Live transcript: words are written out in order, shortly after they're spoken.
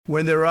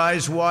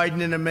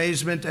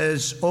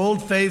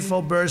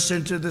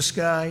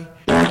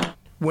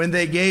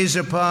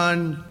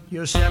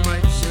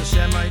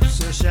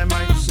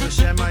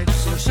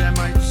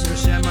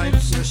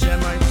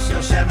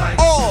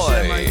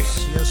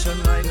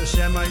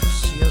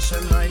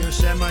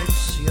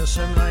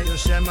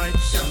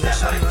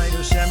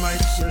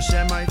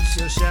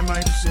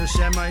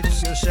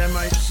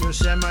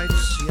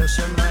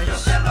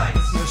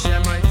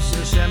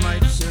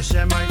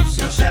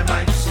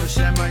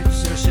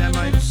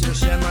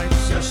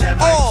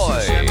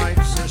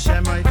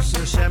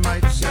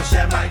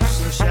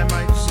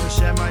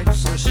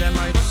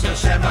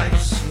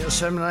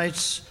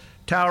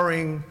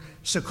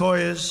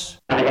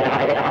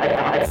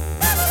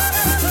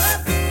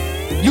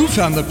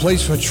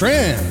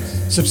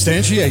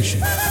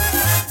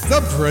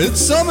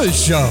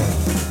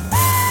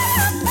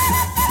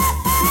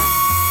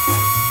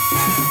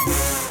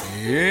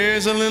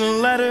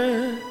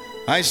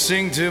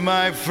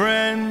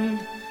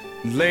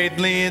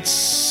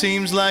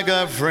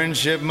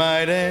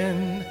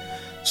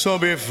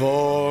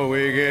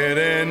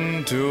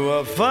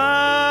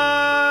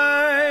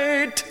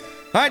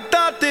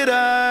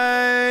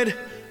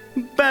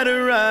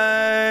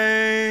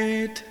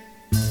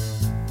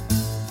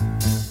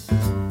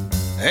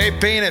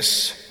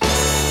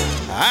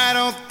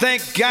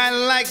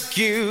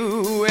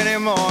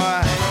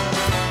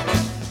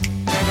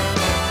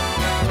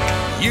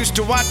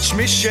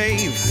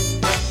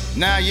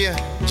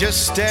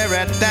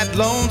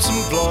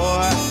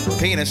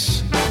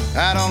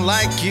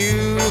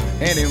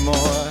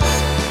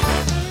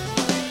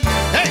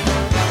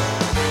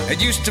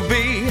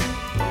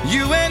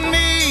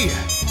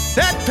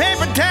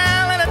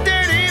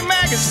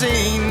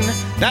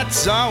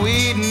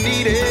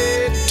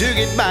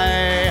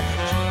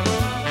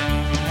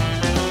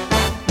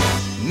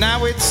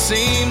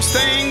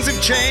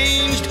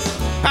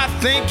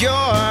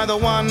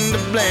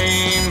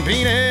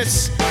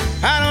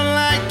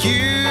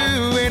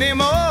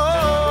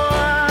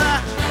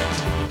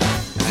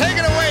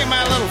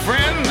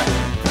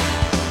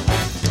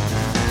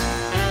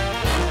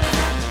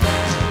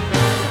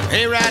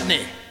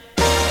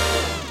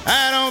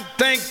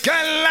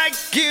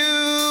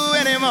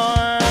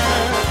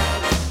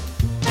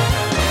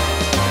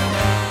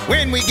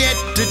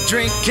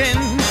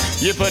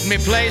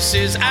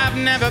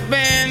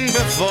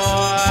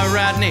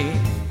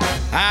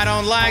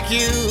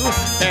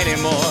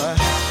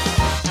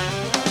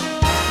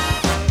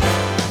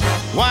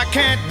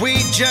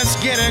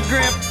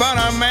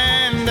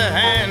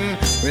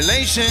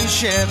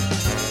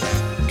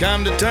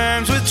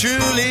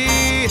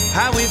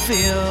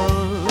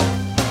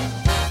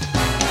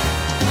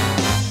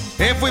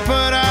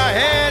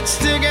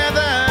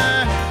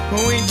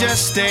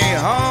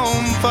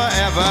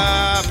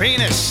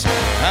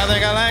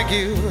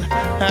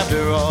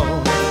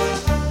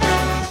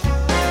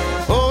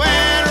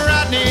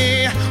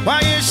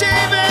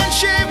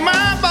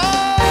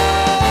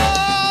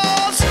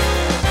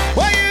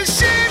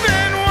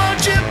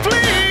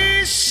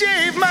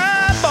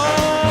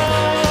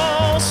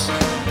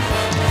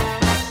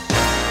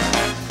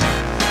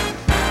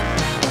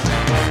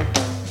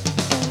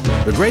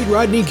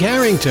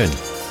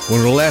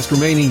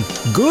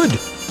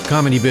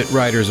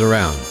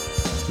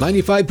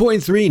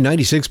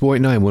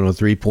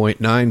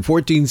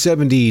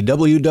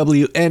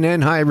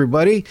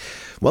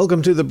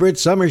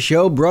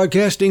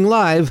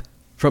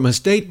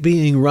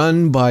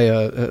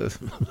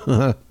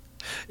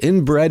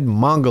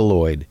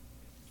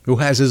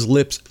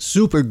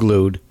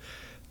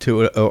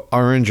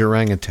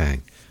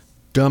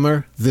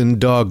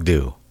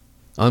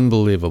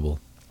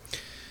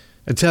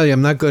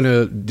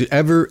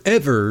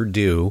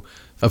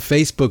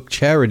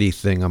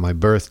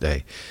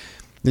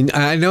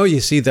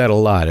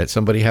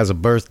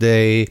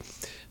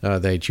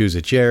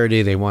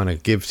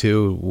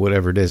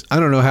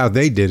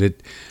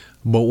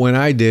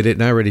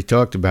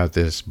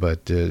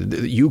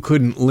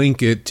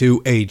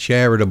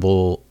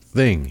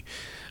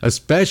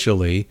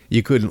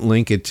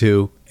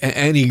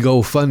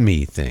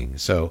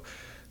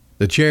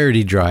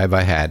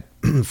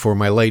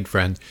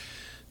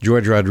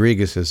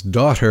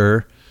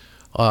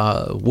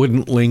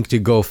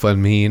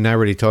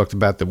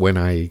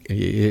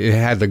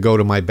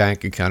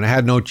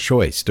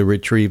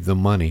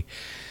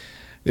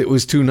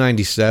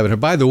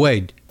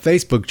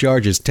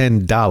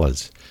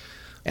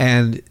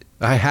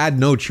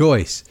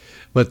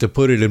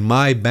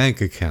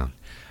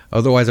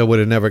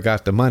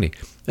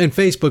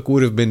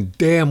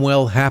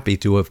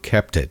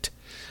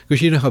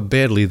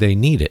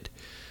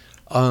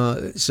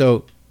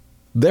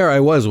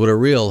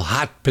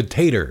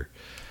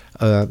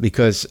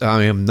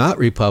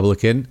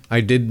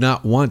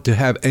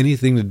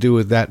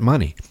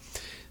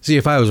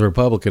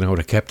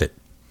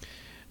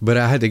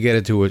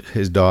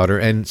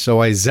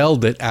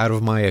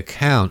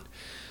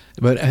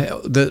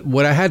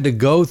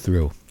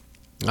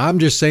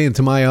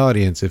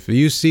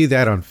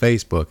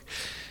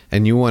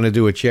and you want to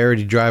do a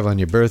charity drive on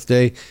your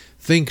birthday,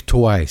 think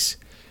twice.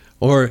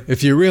 Or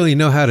if you really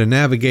know how to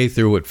navigate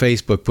through what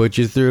Facebook puts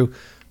you through,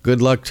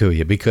 good luck to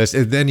you, because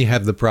then you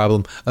have the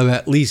problem of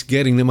at least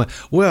getting the money.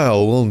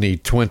 Well, we'll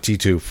need 20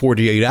 to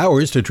 48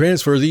 hours to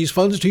transfer these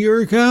funds to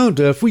your account.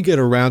 If we get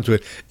around to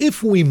it,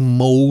 if we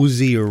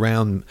mosey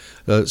around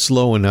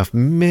slow enough,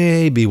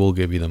 maybe we'll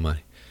give you the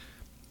money.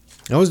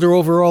 That was their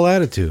overall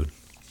attitude,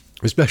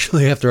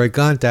 especially after I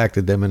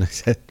contacted them and I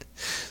said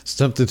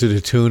something to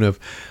the tune of,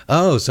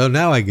 oh, so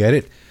now I get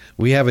it.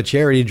 We have a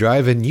charity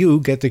drive and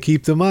you get to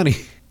keep the money.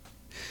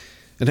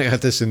 And I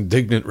got this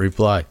indignant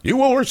reply. You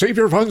will receive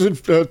your funds in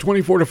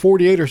 24 to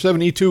 48 or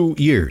 72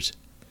 years.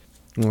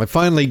 Well, I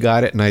finally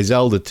got it and I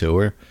Zelled it to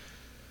her.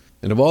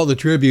 And of all the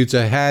tributes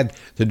I had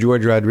to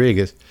George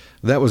Rodriguez,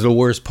 that was the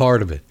worst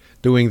part of it,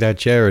 doing that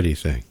charity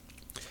thing.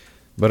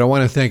 But I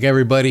want to thank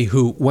everybody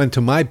who went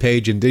to my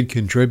page and did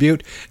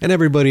contribute, and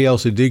everybody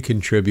else who did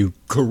contribute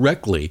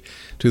correctly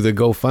to the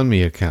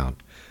GoFundMe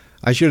account.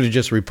 I should have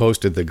just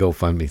reposted the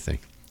GoFundMe thing.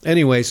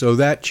 Anyway, so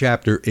that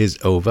chapter is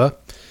over.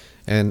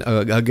 And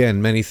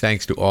again, many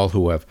thanks to all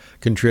who have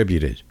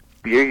contributed.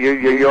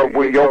 You're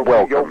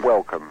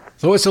welcome.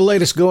 So what's the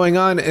latest going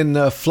on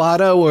in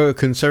Florida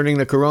concerning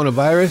the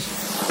coronavirus?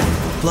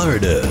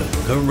 Florida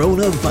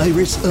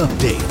coronavirus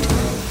update.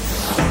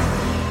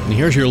 And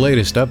here's your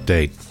latest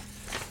update.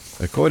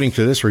 According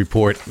to this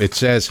report, it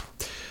says,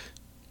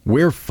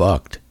 we're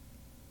fucked.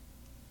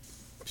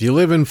 If you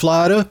live in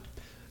Florida,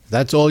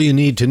 that's all you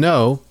need to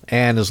know.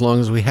 And as long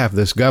as we have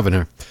this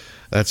governor,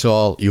 that's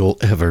all you'll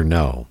ever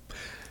know.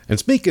 And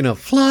speaking of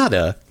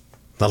Florida,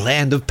 the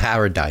land of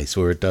paradise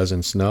where it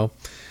doesn't snow,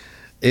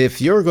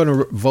 if you're going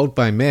to vote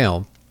by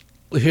mail,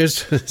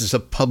 here's a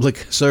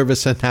public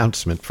service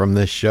announcement from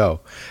this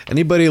show.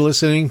 Anybody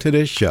listening to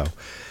this show,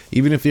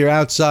 even if you're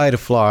outside of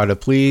Florida,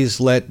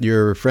 please let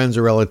your friends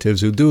or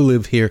relatives who do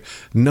live here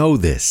know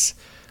this,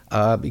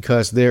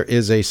 because there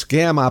is a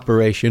scam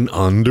operation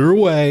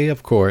underway,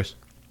 of course,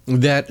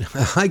 that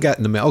I got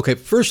in the mail. Okay,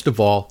 first of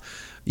all,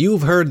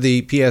 you've heard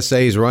the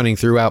PSAs running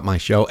throughout my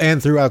show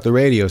and throughout the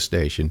radio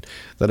station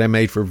that I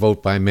made for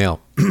vote by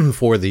mail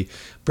for the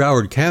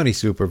Broward County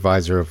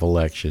Supervisor of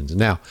Elections.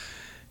 Now,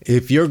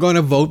 if you're going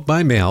to vote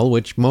by mail,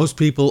 which most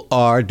people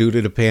are due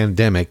to the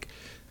pandemic,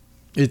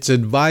 it's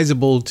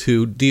advisable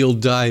to deal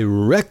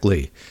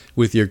directly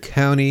with your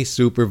County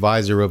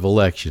Supervisor of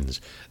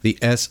Elections, the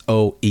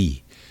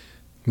SOE.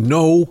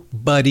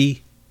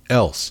 Nobody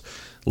else.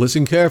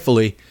 Listen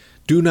carefully.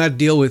 Do not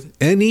deal with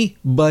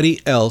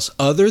anybody else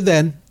other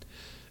than,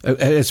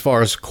 as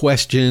far as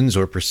questions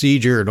or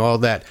procedure and all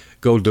that,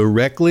 go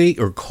directly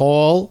or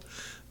call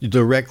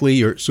directly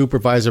your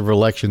Supervisor of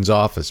Elections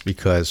office,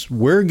 because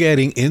we're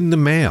getting in the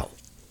mail,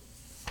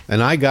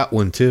 and I got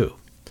one too,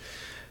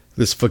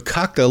 this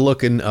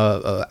fakaka-looking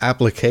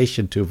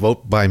application to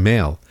vote by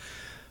mail.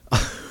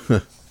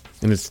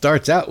 And it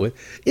starts out with,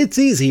 it's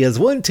easy as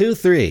 1, 2,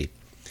 3.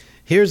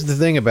 Here's the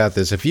thing about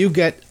this. If you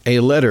get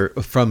a letter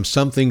from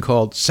something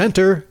called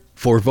Center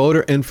for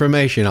Voter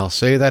Information, I'll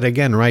say that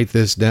again, write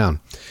this down.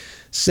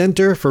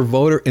 Center for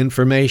Voter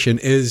Information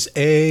is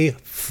a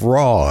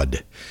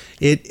fraud.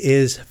 It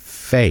is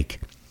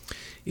fake.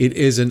 It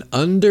is an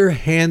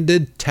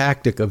underhanded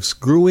tactic of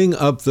screwing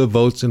up the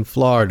votes in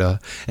Florida,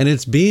 and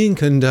it's being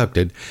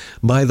conducted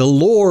by the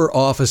lore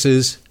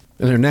offices,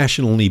 and they're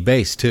nationally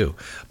based too,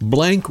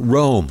 Blank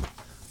Rome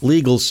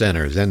legal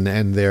centers, and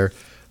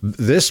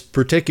this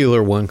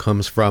particular one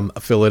comes from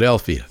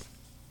Philadelphia.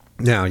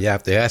 Now, you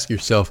have to ask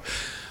yourself,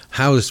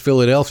 how does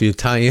Philadelphia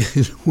tie in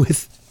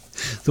with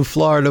the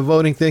Florida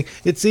voting thing?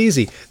 It's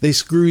easy. They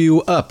screw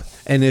you up,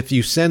 and if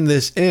you send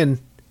this in,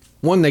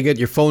 one, they get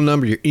your phone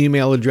number, your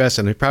email address,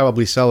 and they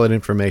probably sell that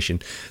information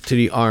to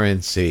the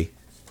RNC.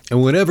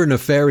 And whatever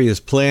nefarious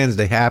plans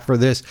they have for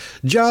this,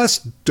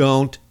 just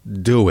don't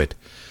do it.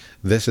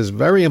 This is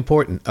very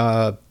important.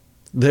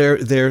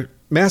 They're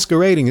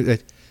masquerading.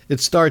 It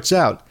starts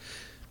out,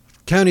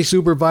 County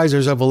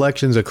Supervisors of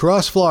Elections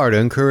across Florida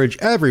encourage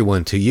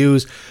everyone to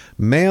use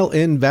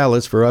mail-in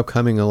ballots for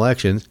upcoming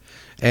elections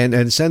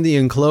and send the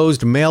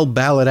enclosed mail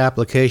ballot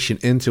application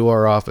into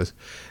our office.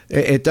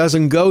 It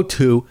doesn't go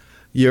to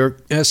your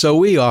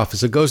SOE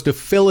office. It goes to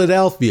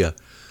Philadelphia.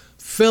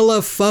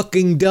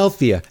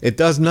 Phila-fucking-delphia. It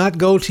does not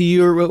go to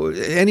your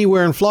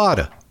anywhere in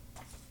Florida.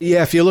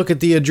 Yeah, if you look at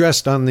the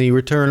address on the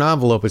return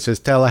envelope, it says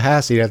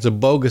Tallahassee. That's a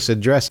bogus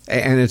address,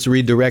 and it's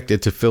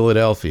redirected to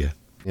Philadelphia.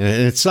 And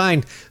it's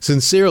signed,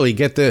 sincerely,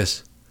 get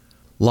this,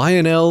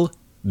 Lionel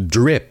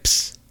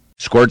Drips.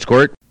 Squirt,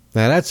 squirt.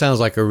 Now, that sounds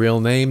like a real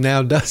name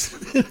now,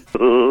 doesn't it?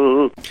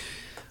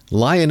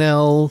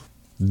 Lionel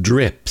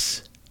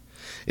Drips.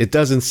 It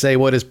doesn't say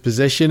what his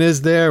position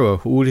is there or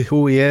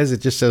who he is.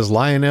 It just says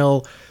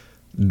Lionel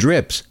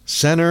Drips,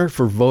 Center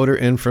for Voter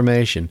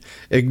Information.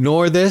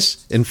 Ignore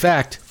this. In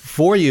fact,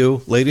 for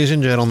you, ladies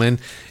and gentlemen,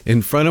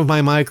 in front of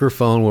my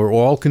microphone where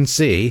all can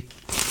see,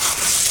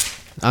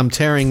 I'm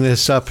tearing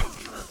this up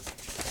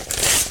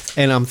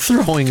and I'm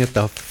throwing it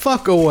the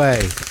fuck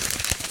away.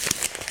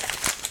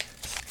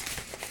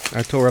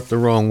 I tore up the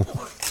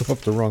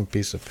wrong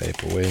piece of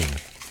paper. Wait a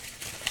minute.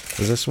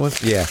 Is this one?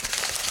 Yeah.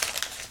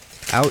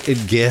 Out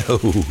it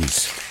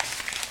goes.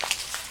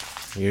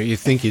 You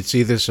think you'd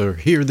see this or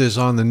hear this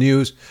on the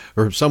news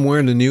or somewhere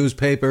in the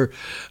newspaper,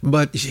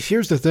 but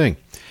here's the thing.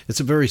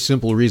 It's a very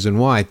simple reason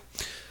why.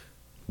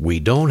 We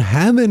don't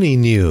have any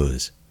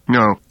news.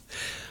 No.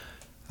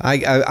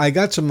 I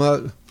got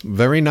some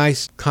very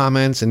nice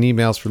comments and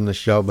emails from the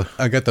show, but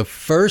I got the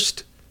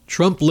first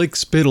Trump lick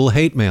spittle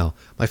hate mail.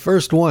 My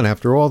first one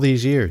after all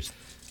these years.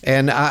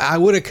 And I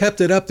would have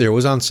kept it up there. It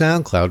was on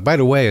SoundCloud. By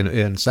the way, in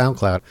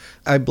SoundCloud,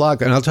 I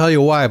blocked, and I'll tell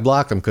you why I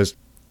blocked them, because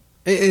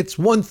it's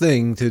one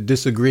thing to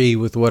disagree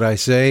with what I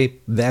say.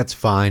 That's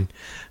fine.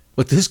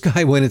 But this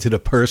guy went into the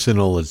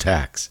personal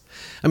attacks.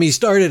 I mean, he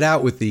started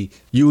out with the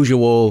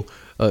usual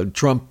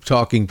Trump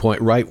talking point,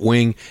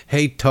 right-wing,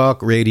 hate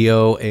talk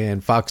radio,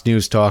 and Fox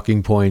News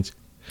talking points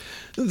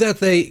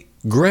that they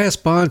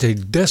grasp onto,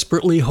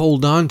 desperately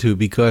hold on to,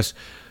 because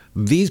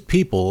these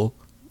people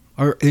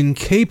are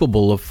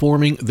incapable of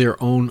forming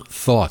their own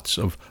thoughts,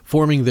 of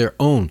forming their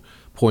own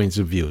points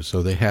of view.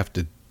 So they have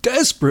to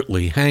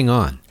desperately hang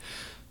on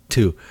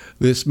to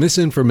this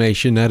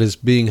misinformation that is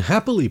being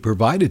happily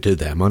provided to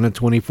them on a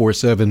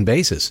 24/7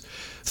 basis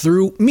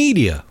through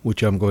media,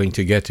 which I'm going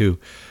to get to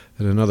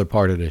in another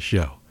part of this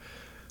show.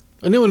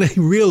 And then when they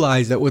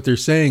realize that what they're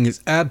saying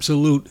is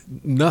absolute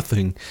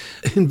nothing,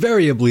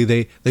 invariably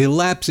they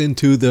lapse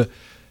into the,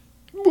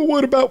 but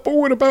what about?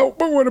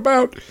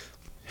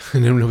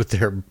 And then with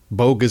their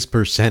bogus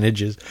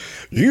percentages,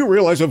 you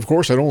realize, of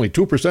course, that only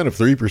 2% of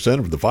 3%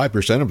 of the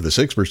 5% of the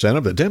 6%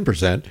 of the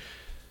 10%.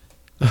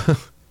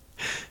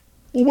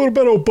 Well, what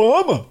about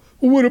Obama?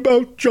 Well, what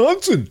about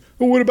Johnson?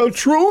 Well, what about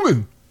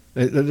Truman?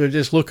 They're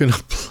just looking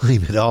to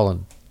blame it all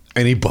on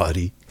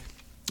anybody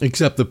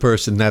except the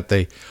person that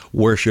they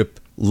worship,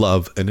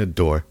 love, and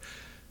adore,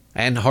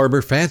 and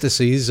harbor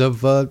fantasies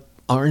of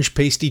orange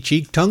pasty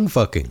cheek tongue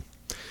fucking.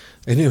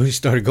 And then we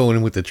started going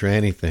in with the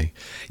tranny thing.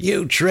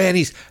 You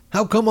trannies,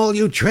 how come all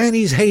you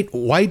trannies hate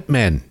white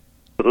men?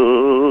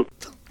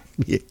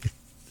 Yeah.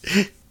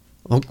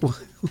 Where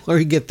do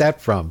you get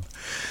that from?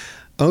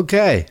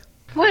 Okay.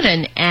 What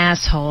an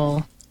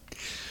asshole.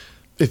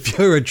 If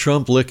you're a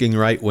Trump-licking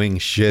right-wing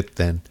shit,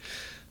 then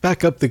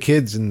back up the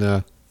kids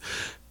and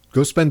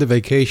go spend a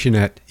vacation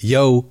at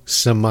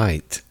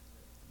Yosemite.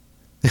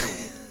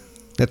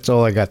 That's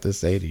all I got to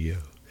say to you.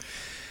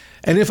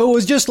 And if it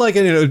was just like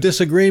a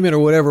disagreement or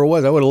whatever it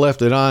was, I would have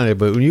left it on it.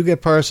 But when you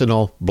get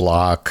personal,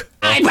 block.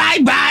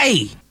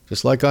 Bye.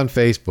 Just like on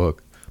Facebook.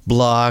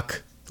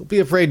 Block. Don't be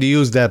afraid to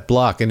use that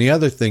block. And the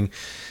other thing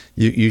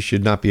you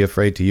should not be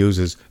afraid to use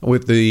is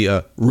with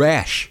the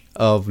rash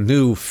of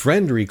new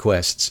friend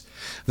requests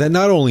that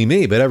not only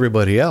me, but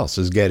everybody else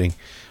is getting.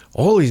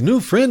 All these new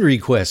friend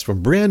requests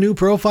from brand new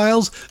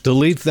profiles,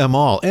 delete them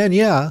all. And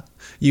yeah,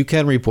 you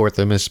can report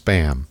them as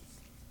spam.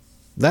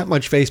 That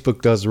much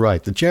Facebook does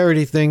right. The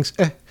charity things,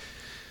 I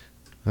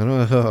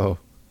don't know.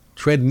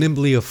 Tread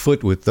nimbly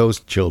afoot with those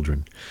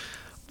children.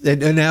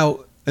 And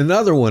now,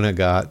 another one I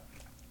got,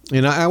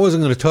 and I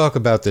wasn't going to talk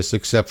about this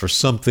except for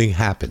something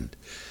happened.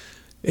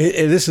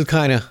 This is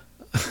kind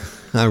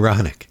of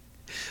ironic,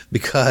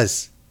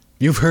 because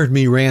you've heard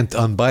me rant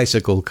on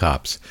bicycle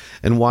cops,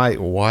 and why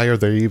are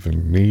they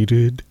even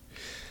needed?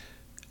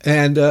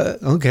 And,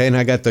 okay, and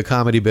I got the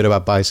comedy bit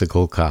about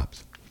bicycle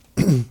cops.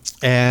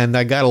 And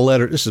I got a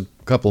letter, this is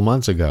a couple of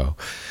months ago.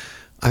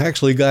 I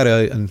actually got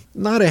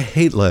not a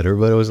hate letter,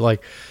 but it was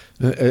like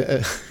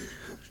a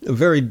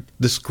very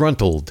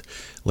disgruntled,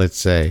 let's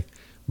say,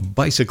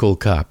 bicycle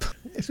cop.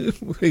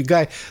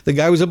 The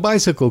guy was a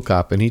bicycle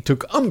cop, and he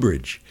took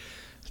umbrage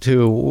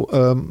to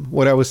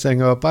what I was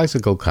saying about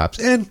bicycle cops.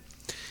 And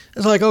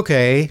it's like,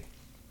 okay,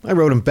 I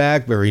wrote him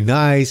back, very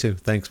nice, and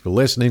thanks for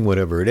listening,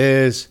 whatever it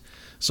is.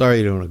 Sorry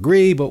you don't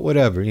agree, but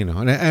whatever, you know.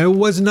 And it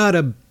was not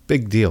a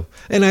big deal.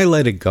 And I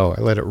let it go.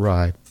 I let it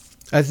ride.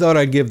 I thought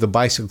I'd give the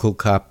bicycle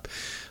cop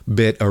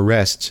bit a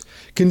rest,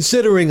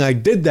 considering I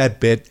did that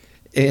bit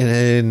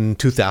in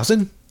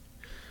 2000.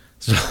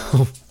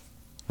 So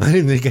I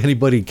didn't think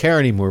anybody'd care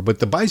anymore. But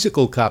the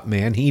bicycle cop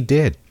man, he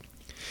did.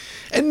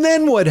 And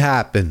then what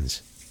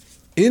happens?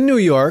 In New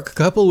York, a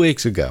couple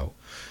weeks ago,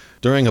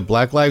 during a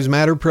Black Lives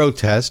Matter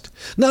protest,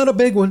 not a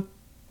big one,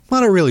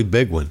 not a really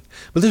big one,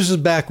 but this was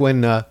back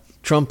when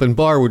Trump and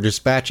Barr were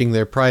dispatching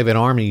their private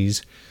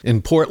armies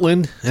in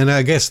Portland, and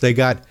I guess they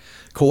got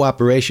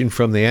cooperation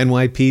from the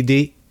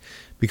NYPD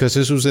because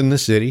this was in the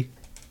city,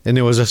 and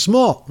there was a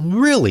small,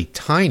 really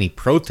tiny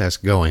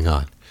protest going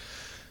on.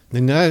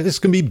 And this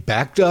can be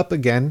backed up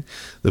again.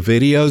 The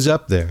video's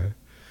up there.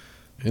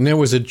 And there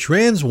was a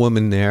trans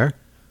woman there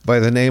by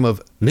the name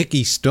of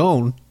Nikki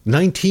Stone,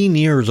 19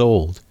 years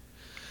old.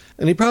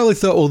 And he probably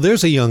thought, well,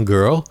 there's a young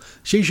girl.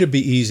 She should be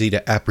easy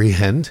to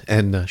apprehend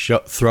and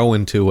throw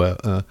into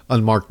a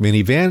unmarked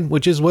minivan,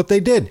 which is what they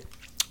did.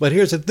 But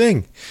here's the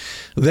thing.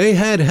 They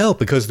had help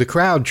because the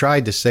crowd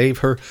tried to save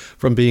her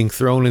from being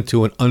thrown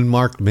into an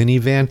unmarked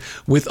minivan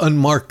with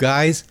unmarked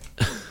guys.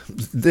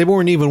 They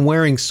weren't even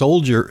wearing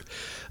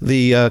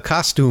the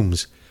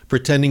costumes,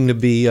 pretending to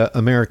be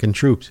American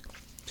troops.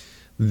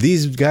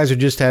 These guys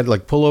just had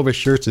like pullover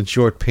shirts and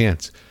short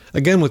pants.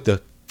 Again with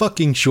the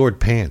fucking short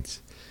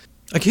pants.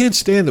 I can't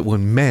stand it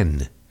when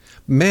men,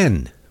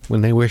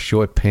 when they wear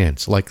short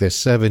pants like they're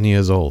 7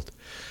 years old.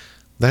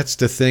 That's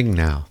the thing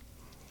now.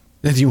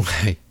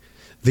 Anyway,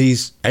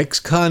 these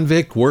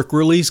ex-convict work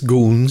release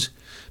goons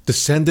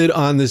descended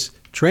on this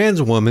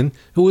trans woman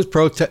who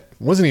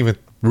wasn't even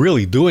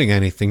really doing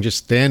anything, just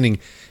standing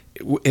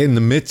in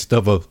the midst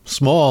of a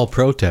small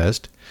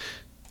protest,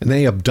 and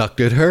they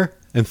abducted her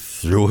and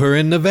threw her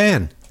in the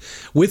van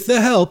with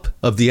the help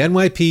of the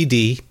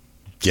NYPD,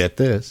 get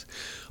this,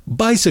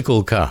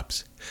 bicycle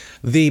cops.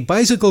 The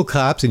bicycle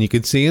cops, and you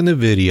can see in the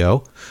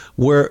video,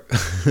 were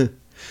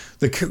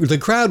the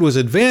crowd was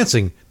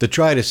advancing to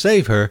try to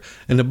save her,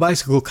 and the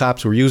bicycle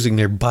cops were using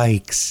their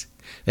bikes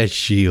as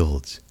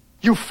shields.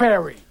 You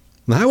fairy!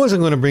 Now, I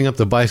wasn't going to bring up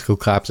the bicycle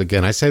cops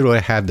again. I said what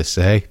I had to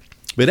say.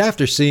 But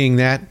after seeing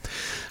that,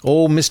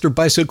 Mr.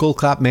 Bicycle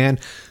Cop man,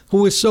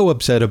 who was so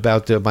upset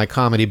about my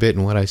comedy bit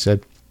and what I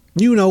said,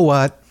 you know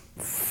what?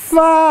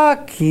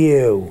 Fuck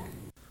you,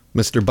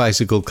 Mr.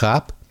 Bicycle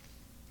Cop.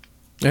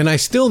 And I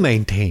still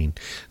maintain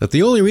that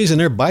the only reason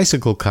they're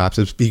bicycle cops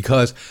is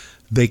because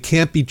they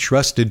can't be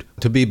trusted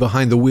to be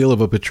behind the wheel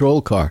of a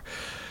patrol car.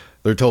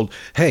 They're told,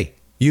 hey,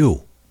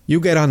 you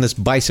get on this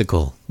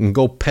bicycle and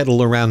go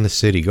pedal around the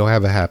city. Go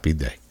have a happy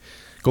day.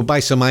 Go buy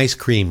some ice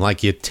cream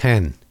like you're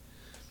 10.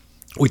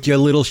 With your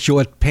little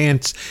short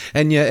pants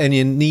and your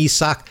knee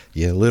sock,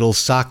 your little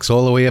socks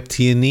all the way up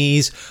to your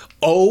knees.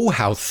 Oh,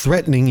 how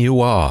threatening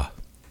you are.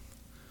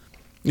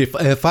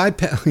 If I,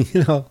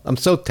 I'm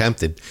so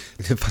tempted.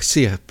 If I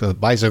see a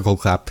bicycle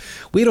cop,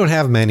 we don't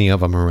have many of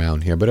them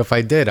around here, but if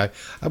I did, I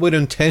would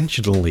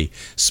intentionally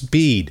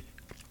speed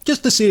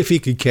just to see if he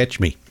could catch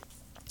me.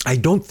 I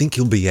don't think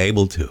he'll be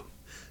able to.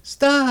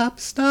 Stop.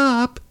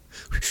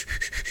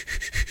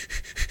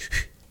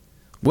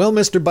 Well,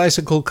 Mr.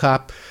 Bicycle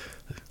Cop,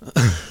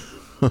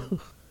 and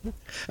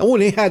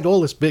when he had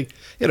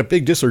a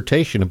big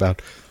dissertation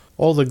about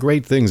all the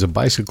great things a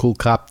bicycle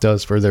cop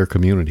does for their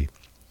community.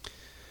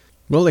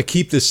 Well, they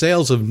keep the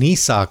sales of knee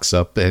socks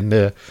up,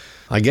 and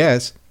I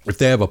guess if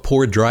they have a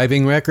poor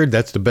driving record,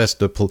 that's the best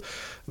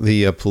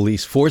the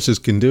police forces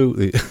can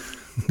do.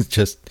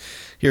 Just,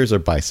 here's our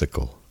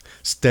bicycle.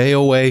 Stay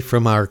away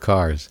from our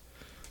cars.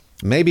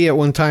 Maybe at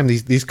one time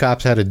these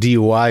cops had a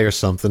DUI or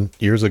something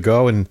years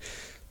ago, and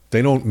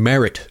they don't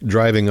merit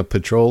driving a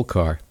patrol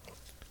car.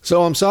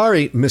 So I'm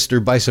sorry,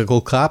 Mr. Bicycle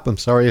Cop. I'm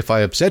sorry if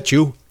I upset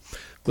you.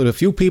 But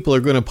if you people are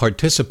going to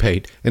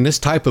participate in this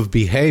type of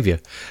behavior,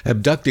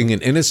 abducting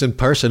an innocent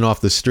person off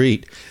the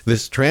street,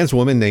 this trans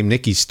woman named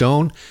Nikki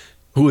Stone,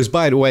 who is,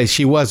 by the way,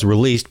 she was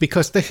released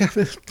because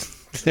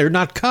they're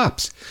not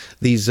cops.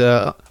 These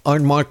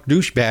unmarked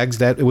douchebags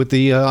with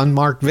the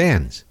unmarked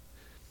vans.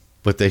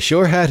 But they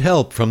sure had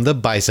help from the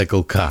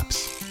bicycle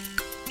cops,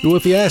 who,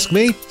 if you ask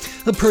me,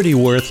 are pretty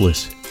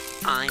worthless.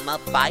 I'm a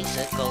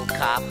bicycle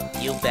cop,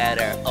 you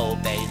better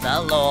obey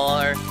the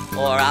law,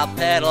 or I'll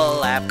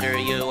pedal after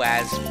you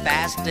as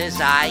fast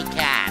as I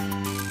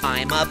can.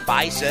 I'm a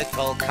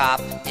bicycle cop,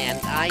 and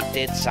I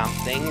did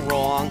something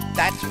wrong,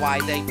 that's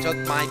why they took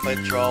my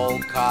patrol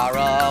car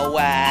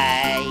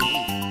away.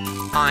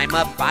 I'm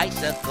a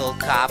bicycle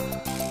cop,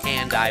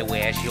 and I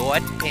wear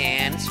short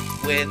pants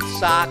with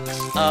socks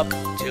up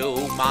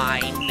to my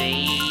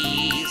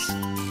knees.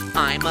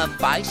 I'm a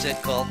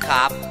bicycle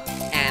cop,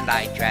 and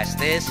I dress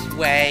this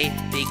way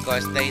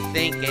because they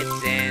think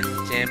it's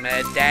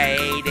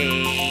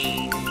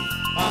intimidating.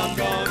 I'm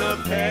gonna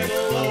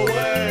pedal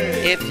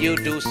away. If you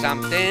do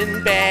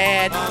something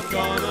bad, I'm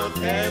gonna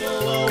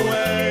pedal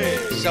away.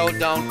 So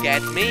don't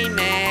get me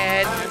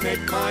mad. I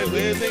make my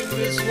living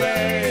this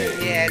way.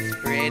 It's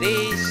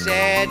pretty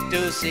sad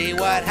to see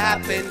what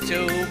happened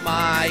to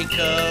my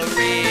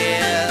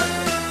career.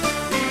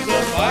 He's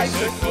a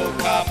bicycle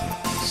cop.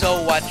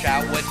 So watch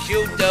out what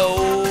you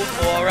do,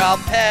 or I'll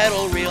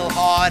pedal real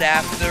hard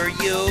after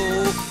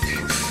you.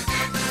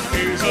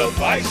 He's a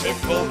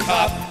bicycle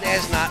cop.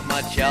 There's not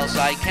much else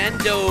I can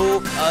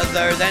do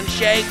other than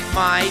shake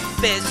my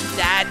fist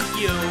at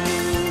you.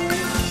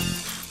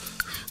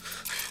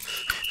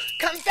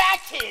 Come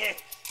back here!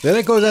 Then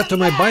it goes out to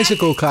my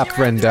bicycle cop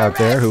friend out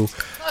there who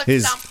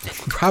is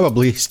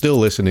probably still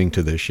listening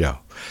to this show.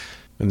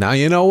 And now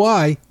you know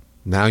why.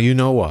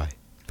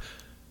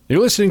 You're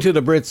listening to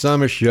the Brit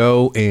Summer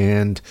Show,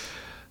 and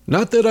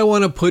not that I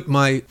want to put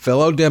my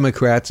fellow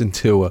Democrats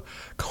into a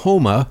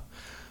coma,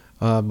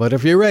 but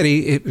if you're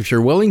ready, if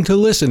you're willing to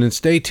listen and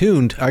stay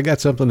tuned, I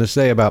got something to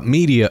say about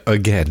media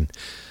again.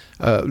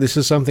 This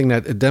is something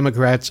that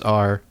Democrats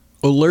are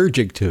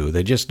allergic to.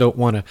 They just don't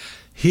want to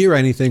hear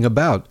anything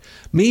about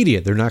media.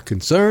 They're not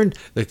concerned.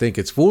 They think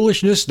it's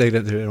foolishness. They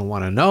don't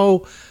want to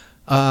know.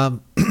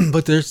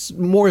 But there's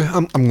more.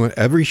 I'm going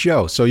every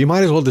show, so you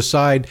might as well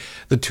decide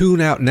the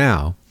tune out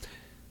now.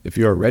 If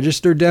you're a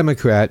registered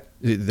Democrat,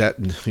 that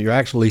you're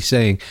actually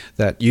saying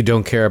that you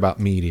don't care about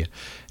media.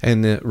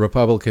 And the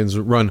Republicans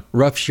run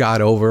roughshod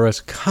over us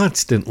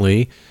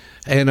constantly.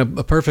 And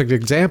a perfect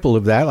example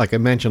of that, like I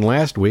mentioned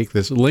last week,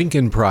 this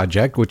Lincoln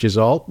Project, which is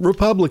all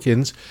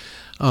Republicans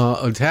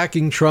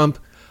attacking Trump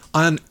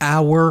on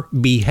our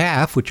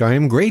behalf, which I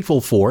am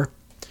grateful for.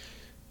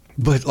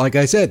 But like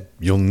I said,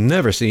 you'll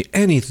never see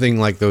anything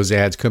like those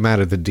ads come out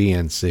of the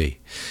DNC.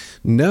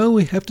 No,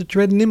 we have to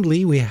tread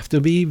nimbly. We have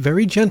to be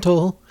very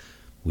gentle.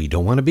 We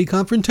don't want to be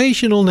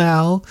confrontational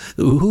now.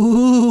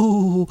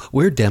 Ooh,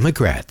 we're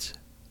Democrats.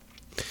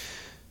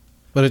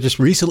 But it just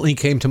recently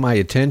came to my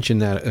attention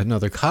that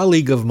another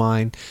colleague of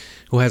mine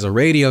who has a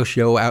radio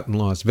show out in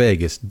Las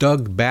Vegas,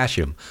 Doug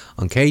Basham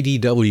on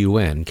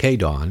KDWN,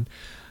 KDON,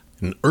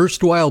 an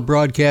erstwhile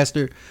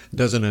broadcaster,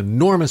 does an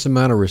enormous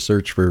amount of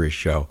research for his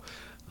show.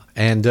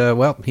 And,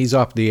 well, he's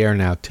off the air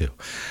now, too.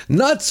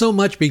 Not so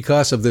much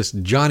because of this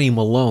Johnny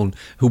Malone,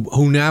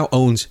 who now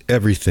owns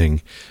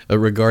everything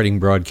regarding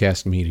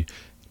broadcast media.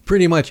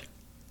 Pretty much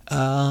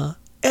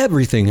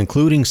everything,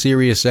 including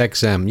Sirius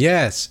XM.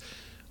 Yes,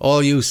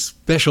 all you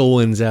special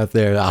ones out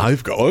there.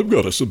 I've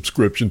got a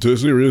subscription to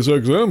Sirius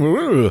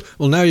XM.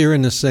 Well, now you're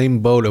in the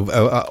same boat of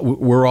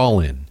we're all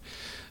in.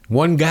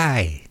 One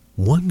guy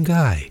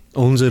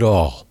owns it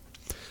all.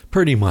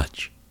 Pretty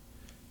much.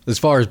 As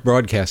far as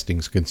broadcasting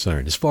is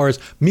concerned, as far as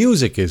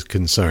music is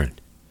concerned.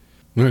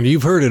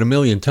 You've heard it a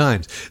million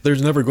times.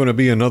 There's never going to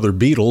be another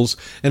Beatles.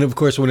 And of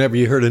course, whenever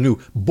you heard a new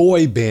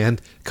boy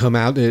band come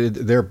out,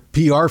 their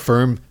PR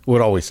firm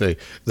would always say,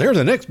 they're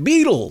the next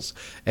Beatles.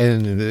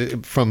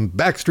 And from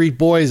Backstreet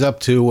Boys up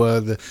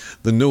to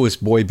the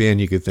newest boy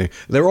band you could think,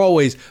 they're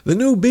always the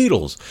new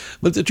Beatles.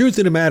 But the truth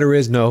of the matter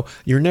is, no,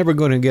 you're never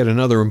going to get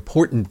another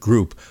important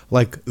group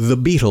like the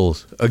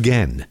Beatles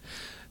again.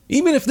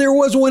 Even if there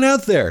was one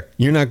out there,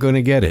 you're not going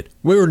to get it.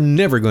 We're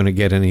never going to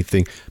get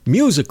anything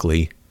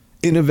musically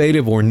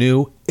innovative or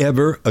new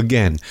ever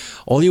again.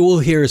 All you will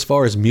hear as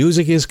far as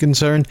music is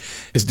concerned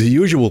is the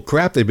usual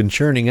crap they've been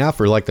churning out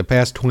for like the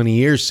past 20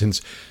 years since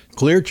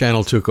Clear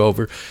Channel took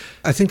over.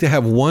 I think they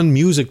have one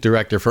music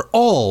director for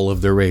all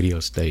of their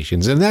radio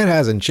stations, and that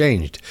hasn't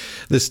changed.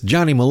 This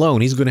Johnny Malone,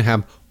 he's going to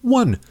have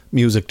one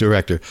music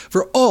director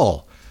for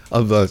all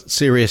of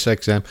Sirius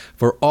XM,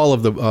 for all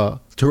of the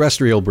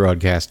terrestrial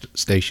broadcast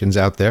stations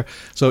out there.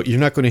 So you're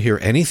not going to hear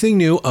anything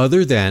new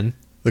other than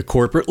the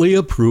corporately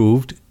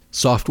approved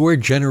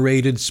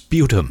software-generated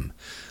sputum.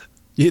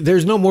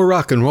 There's no more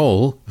rock and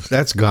roll.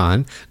 That's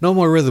gone. No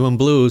more rhythm and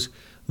blues.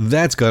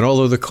 That's gone,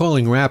 although they're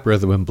calling rap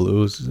rhythm and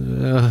blues.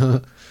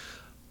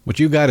 What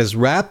you got is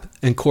rap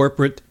and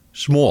corporate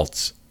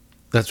schmaltz.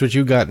 That's what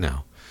you got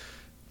now.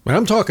 But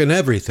I'm talking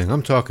everything.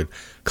 I'm talking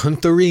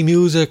country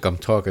music. I'm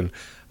talking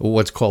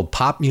what's called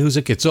pop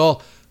music. It's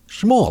all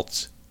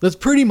schmaltz. That's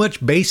pretty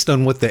much based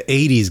on what the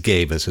 80s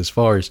gave us as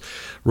far as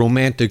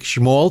romantic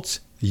schmaltz.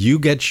 You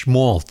get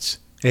schmaltz.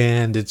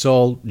 And it's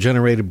all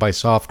generated by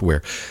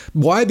software.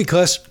 Why?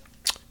 Because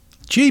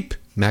cheap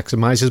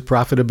maximizes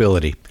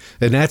profitability.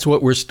 And that's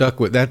what we're stuck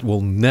with. That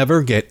will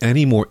never get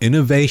any more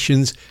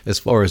innovations as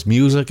far as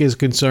music is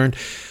concerned.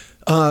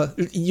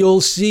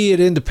 You'll see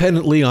it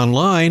independently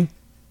online,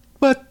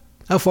 but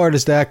how far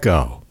does that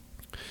go?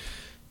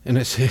 And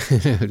it's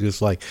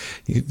just like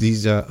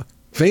these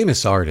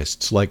famous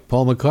artists like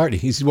Paul McCartney.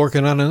 He's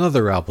working on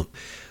another album.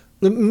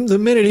 The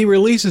minute he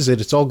releases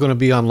it, it's all going to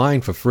be online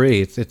for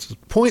free. It's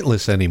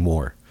pointless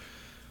anymore.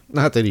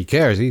 Not that he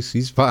cares.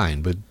 He's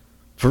fine. But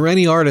for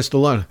any artist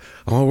alone,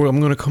 I'm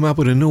going to come up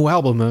with a new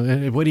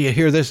album. What do you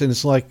hear this? And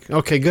it's like,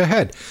 okay, go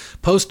ahead.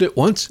 Post it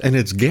once and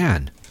it's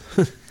gone.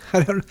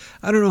 I don't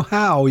know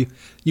how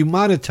you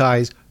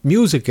monetize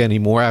music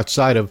anymore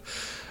outside of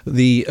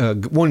the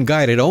one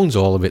guy that owns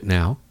all of it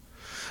now.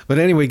 But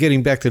anyway,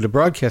 getting back to the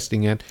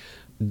broadcasting end,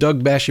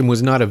 Doug Basham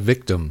was not a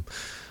victim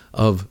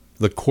of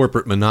the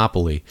corporate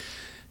monopoly.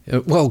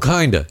 Well,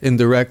 kinda,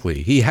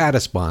 indirectly. He had a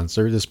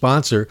sponsor. The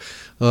sponsor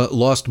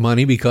lost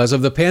money because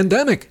of the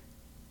pandemic.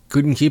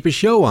 Couldn't keep his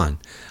show on.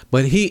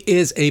 But he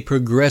is a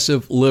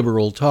progressive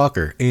liberal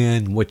talker.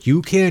 And what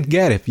you can't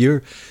get if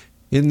you're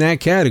in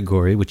that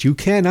category, what you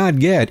cannot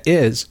get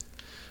is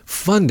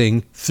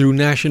funding through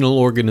national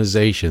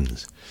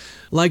organizations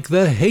like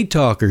the hate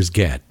talkers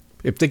get.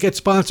 If they get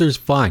sponsors,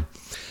 fine.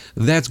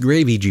 That's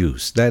gravy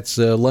juice. That's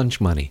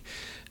lunch money.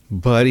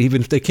 But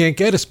even if they can't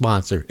get a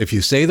sponsor, if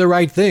you say the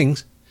right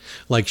things,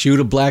 like shoot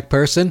a black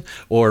person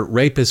or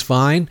rape is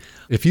fine,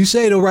 if you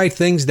say the right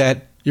things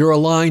that you're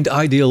aligned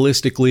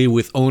idealistically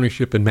with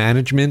ownership and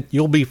management,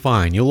 you'll be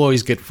fine. You'll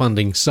always get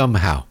funding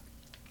somehow.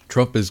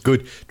 Trump is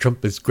good.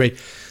 Trump is great.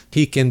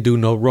 He can do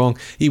no wrong.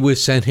 He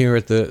was sent here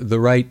at the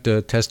right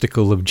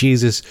testicle of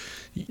Jesus.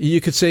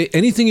 You could say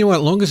anything you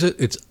want, as long as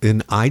it's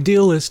an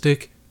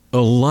idealistic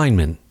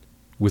alignment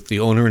with the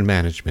owner and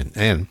management.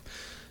 And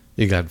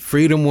you got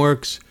Freedom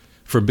Works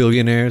for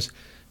billionaires,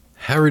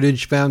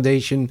 Heritage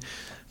Foundation,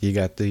 you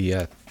got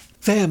the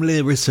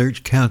Family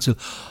Research Council.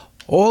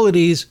 All of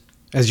these,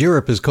 as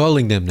Europe is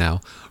calling them now,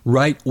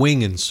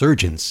 right-wing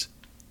insurgents,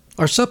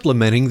 are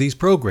supplementing these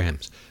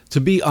programs to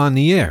be on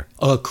the air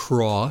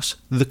across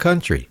the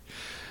country,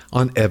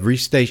 on every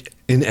station,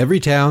 in every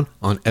town,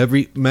 on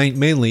every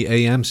mainly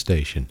AM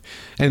station,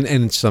 and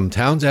in some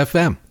towns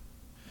FM.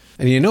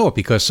 And you know it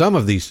because some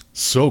of these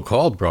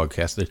so-called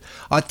broadcasters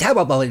are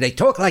terrible and they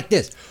talk like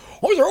this.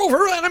 or they're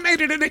over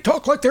animated and they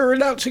talk like they're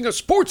announcing a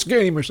sports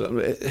game or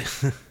something.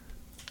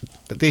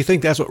 They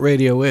think that's what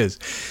radio is.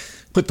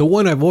 But the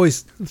one I've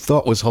always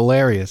thought was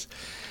hilarious,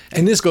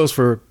 and this goes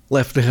for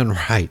left and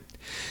right,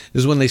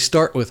 is when they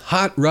start with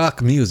hot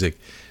rock music.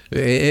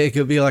 It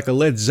could be like a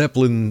Led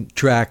Zeppelin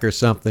track or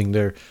something.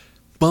 Their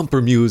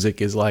bumper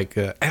music is like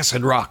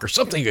acid rock or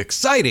something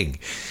exciting.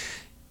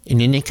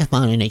 And then they come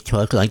on and they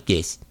talk like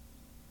this.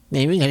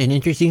 Maybe we got an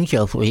interesting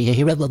show for you.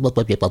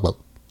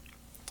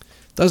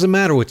 Doesn't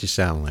matter what you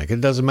sound like.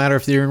 It doesn't matter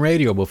if you're in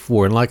radio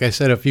before. And like I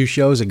said a few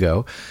shows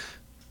ago,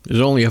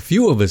 there's only a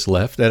few of us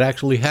left that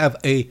actually have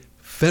a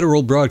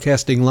federal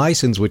broadcasting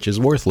license, which is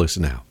worthless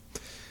now,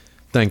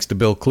 thanks to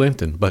Bill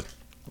Clinton. But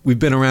we've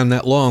been around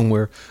that long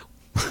where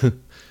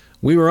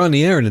we were on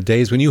the air in the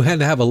days when you had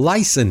to have a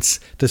license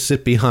to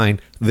sit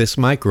behind this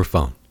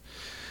microphone.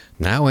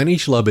 Now any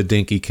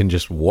schlubbadinky can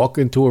just walk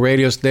into a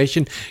radio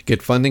station,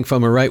 get funding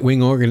from a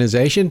right-wing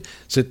organization,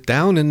 sit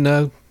down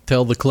and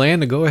tell the Klan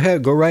to go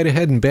right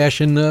ahead and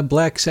bash in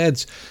blacks'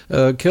 heads,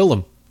 kill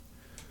them.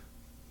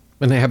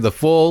 And they have the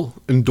full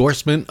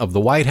endorsement of the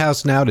White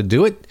House now to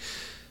do it,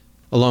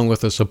 along with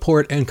the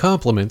support and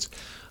compliments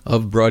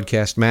of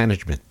broadcast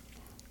management.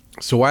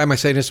 So why am I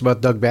saying this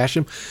about Doug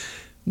Basham?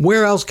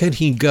 Where else can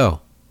he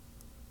go?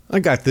 I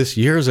got this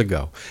years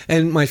ago.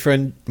 And my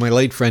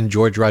late friend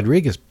George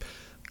Rodriguez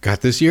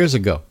got this years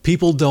ago.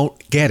 People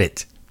don't get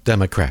it,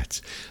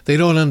 Democrats. They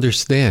don't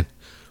understand.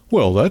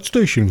 Well, that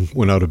station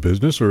went out of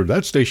business, or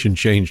that station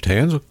changed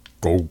hands.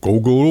 Go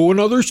to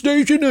another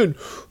station and...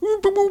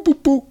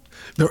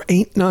 There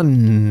ain't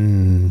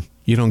none.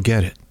 You don't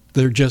get it.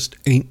 There just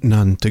ain't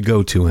none to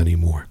go to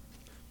anymore.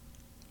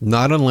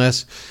 Not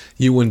unless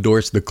you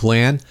endorse the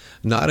Klan,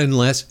 not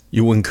unless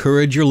you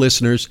encourage your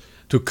listeners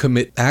to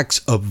commit acts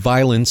of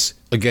violence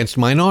against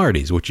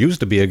minorities, which used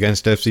to be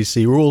against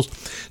FCC rules.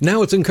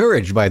 Now it's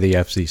encouraged by the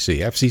FCC.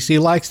 FCC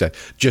likes that.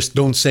 Just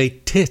don't say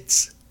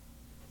tits.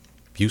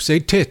 If you say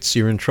tits,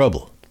 you're in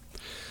trouble.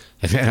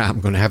 And I'm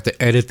going to have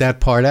to edit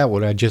that part out,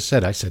 what I just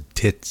said. I said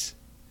tits.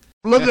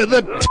 Look at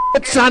the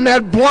tits on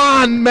that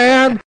blonde,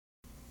 man.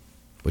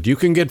 But you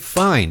can get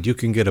fined. You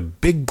can get a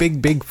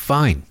big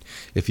fine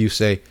if you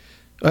say,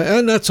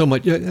 not so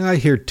much. I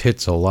hear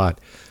tits a lot.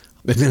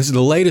 And this is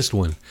the latest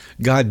one.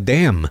 God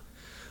damn.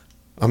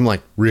 I'm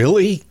like,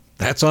 really?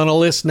 That's on a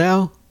list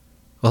now?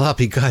 Well, I'll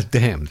be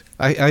goddamned.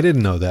 I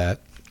didn't know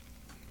that.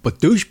 But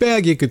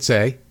douchebag, you could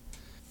say.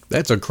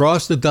 That's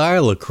across the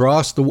dial,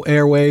 across the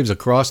airwaves,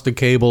 across the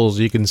cables.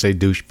 You can say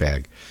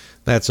douchebag.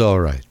 That's all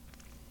right.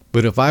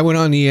 But if I went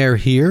on the air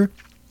here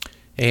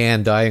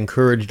and I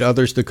encouraged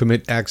others to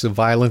commit acts of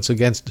violence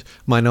against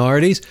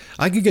minorities,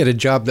 I could get a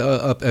job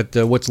up at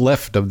what's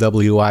left of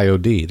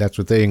WIOD. That's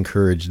what they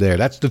encourage there.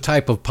 That's the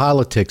type of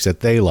politics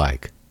that they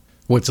like.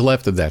 What's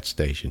left of that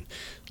station.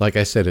 Like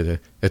I said,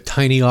 a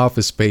tiny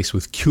office space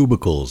with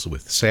cubicles,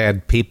 with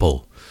sad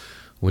people.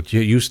 What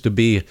used to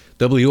be,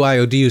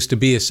 WIOD used to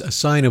be a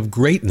sign of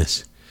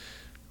greatness.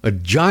 A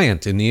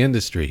giant in the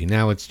industry.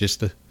 Now it's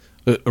just a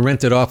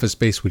rented office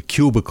space with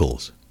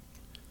cubicles.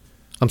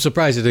 I'm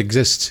surprised it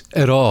exists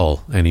at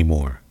all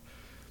anymore.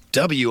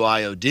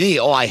 WIOD?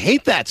 Oh, I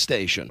hate that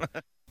station.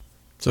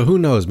 So who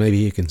knows? Maybe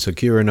you can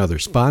secure another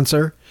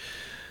sponsor.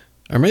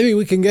 Or maybe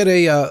we can get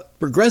a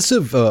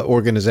progressive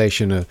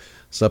organization to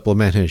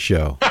supplement his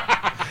show.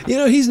 You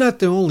know, he's not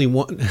the only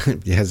one.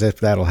 As if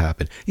that'll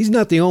happen. He's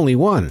not the only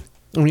one.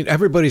 I mean,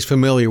 everybody's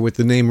familiar with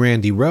the name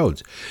Randy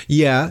Rhodes.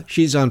 Yeah,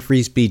 she's on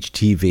Free Speech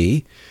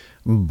TV.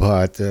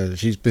 But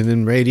she's been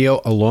in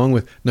radio along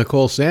with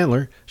Nicole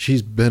Sandler.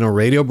 She's been a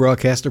radio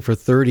broadcaster for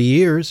 30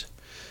 years.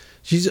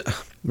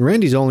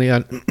 Randy's only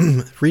on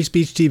Free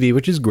Speech TV,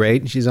 which is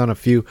great. She's on a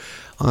few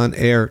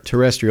on-air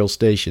terrestrial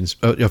stations,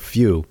 a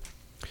few.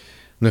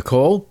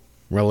 Nicole,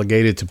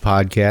 relegated to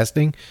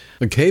podcasting,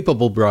 a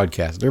capable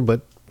broadcaster,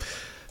 but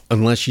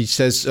unless she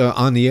says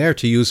on the air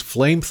to use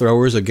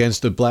flamethrowers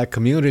against the black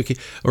community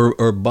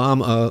or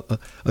bomb a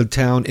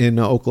town in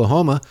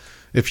Oklahoma,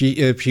 If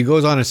she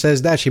goes on and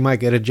says that, she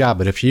might get a job.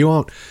 But if she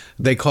won't,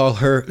 they call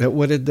her,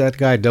 what did that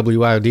guy,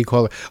 WIOD,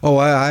 call her? Oh,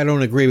 I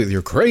don't agree with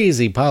your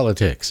crazy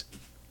politics.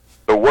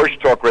 The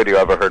worst talk radio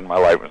I ever heard in my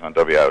life was on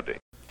WIOD.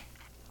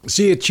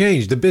 See, it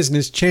changed. The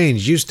business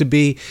changed. Used to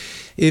be,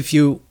 if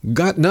you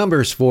got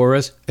numbers for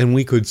us and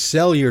we could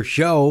sell your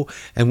show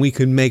and we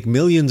could make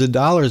millions of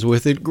dollars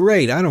with it,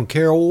 great. I don't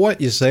care what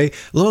you say,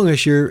 as long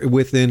as you're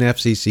within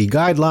FCC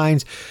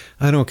guidelines.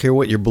 I don't care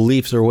what your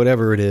beliefs or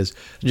whatever it is.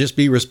 Just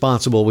be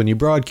responsible when you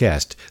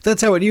broadcast.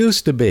 That's how it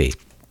used to be.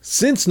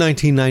 Since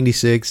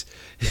 1996,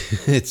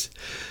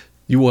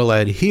 you will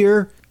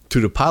adhere to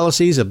the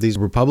policies of these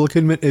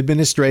Republican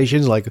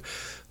administrations, like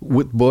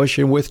with Bush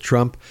and with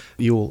Trump.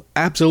 You will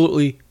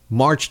absolutely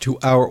march to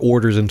our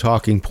orders and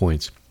talking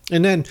points.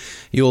 And then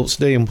you'll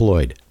stay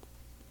employed.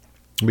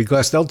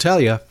 Because they'll tell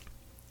you,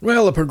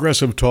 well, the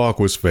progressive talk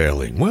was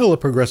failing. Well, the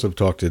progressive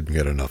talk didn't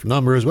get enough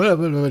numbers.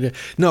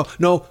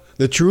 No,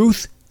 the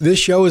truth, this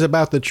show is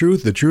about the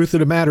truth. The truth of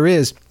the matter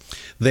is,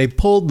 they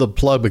pulled the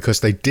plug because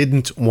they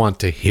didn't want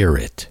to hear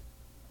it.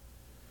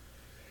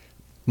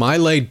 My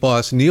late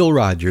boss, Neil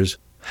Rogers,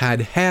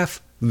 had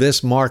half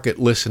this market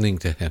listening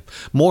to him.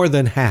 More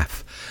than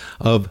half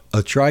of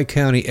a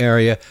Tri-County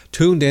area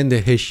tuned into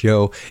his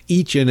show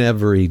each and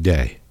every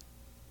day.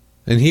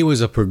 And he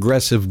was a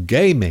progressive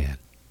gay man.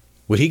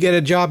 Would he get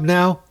a job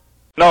now?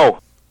 No.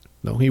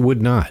 No, he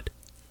would not.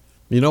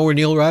 You know where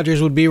Neil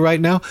Rogers would be right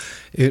now?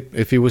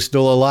 If he was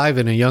still alive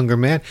and a younger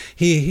man,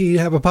 he'd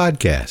have a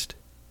podcast.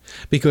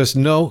 Because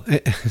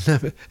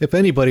if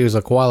anybody was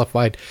a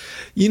qualified,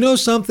 you know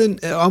something?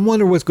 I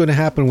wonder what's going to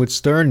happen with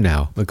Stern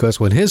now. Because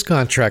when his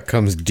contract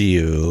comes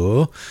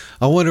due,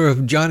 I wonder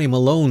if Johnny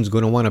Malone's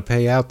going to want to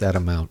pay out that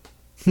amount.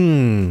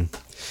 Well,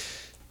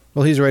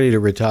 he's ready to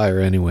retire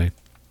anyway.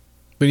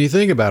 When you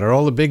think about it,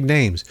 all the big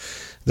names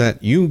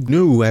that you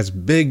knew as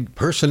big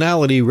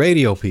personality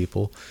radio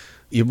people,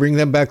 you bring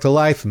them back to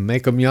life and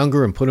make them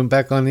younger and put them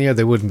back on the air,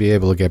 they wouldn't be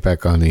able to get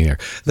back on the air.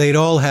 They'd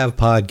all have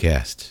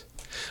podcasts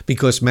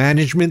because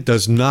management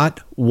does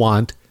not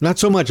want, not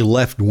so much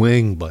left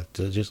wing, but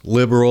just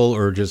liberal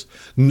or just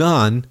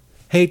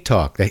non-hate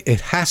talk.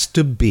 It has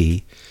to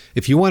be,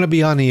 if you want to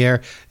be on the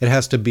air, it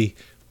has to be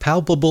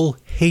palpable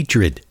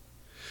hatred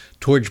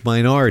towards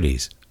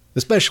minorities,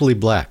 especially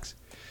blacks.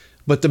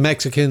 But the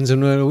Mexicans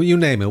and you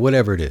name it,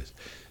 whatever it is.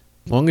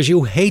 As long as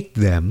you hate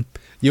them,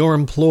 you're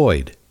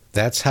employed.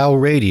 That's how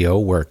radio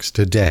works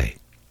today.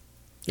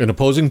 An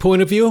opposing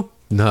point of view?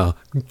 No.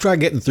 Try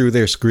getting through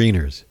their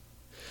screeners.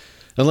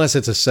 Unless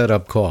it's a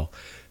set-up call.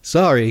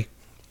 Sorry.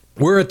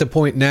 We're at the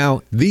point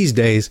now, these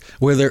days,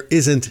 where there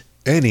isn't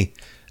any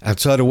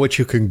outside of what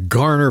you can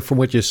garner from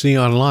what you see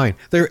online.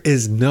 There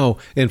is no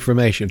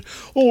information.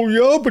 Oh,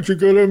 yeah, but you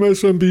got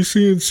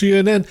MSNBC and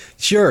CNN.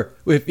 Sure,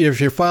 if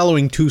you're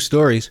following two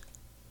stories.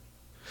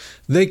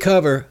 They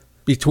cover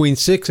between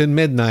 6 and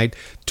midnight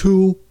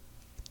two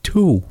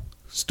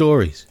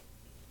stories.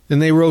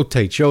 And they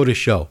rotate show to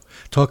show,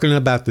 talking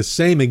about the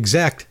same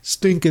exact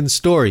stinking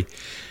story.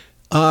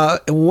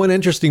 One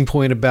interesting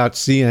point about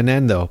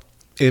CNN, though,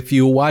 if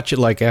you watch it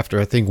like after,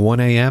 I think, 1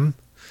 a.m.,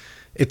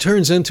 it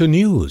turns into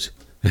news.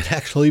 It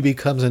actually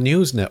becomes a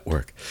news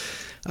network.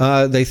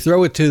 They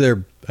throw it to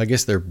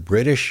their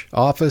British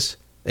office,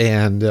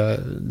 and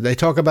they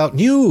talk about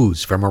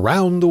news from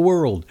around the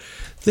world.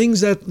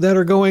 Things that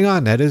are going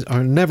on that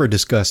are never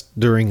discussed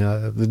during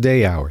the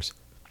day hours.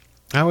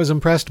 I was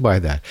impressed by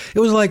that.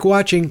 It was like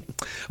watching,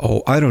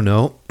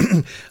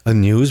 a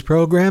news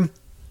program.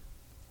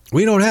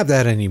 We don't have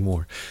that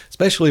anymore,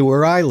 especially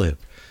where I live.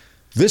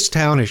 This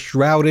town is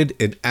shrouded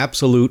in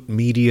absolute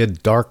media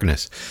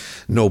darkness.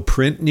 No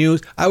print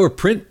news.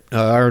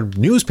 Our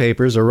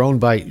newspapers are owned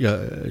by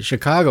a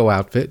Chicago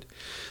outfit.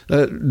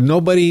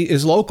 Nobody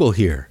is local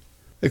here,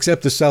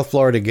 except the South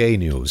Florida Gay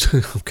News.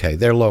 Okay,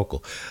 they're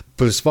local.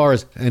 But as far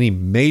as any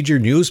major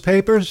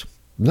newspapers,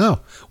 no,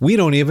 we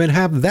don't even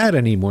have that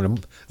anymore.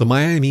 The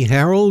Miami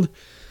Herald,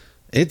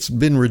 it's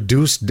been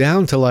reduced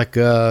down to like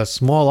a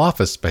small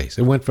office space.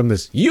 It went from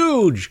this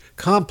huge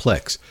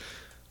complex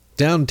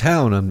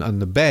downtown on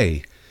the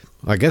bay.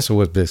 I guess it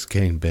was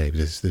Biscayne Bay.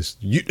 This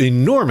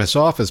enormous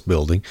office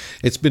building.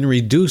 It's been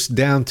reduced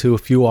down to a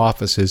few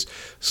offices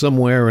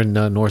somewhere in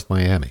North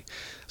Miami.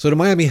 So the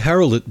Miami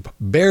Herald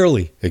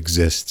barely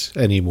exists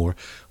anymore.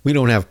 We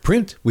don't have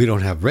print. We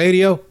don't have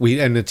radio.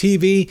 And the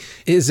TV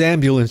is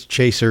ambulance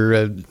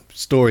chaser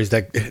stories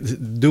that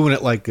doing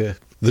it like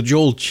the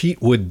Joel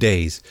Cheatwood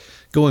days,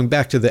 going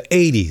back to the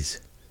 80s.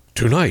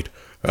 Tonight,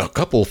 a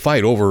couple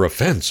fight over a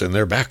fence in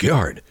their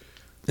backyard.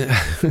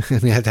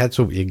 That's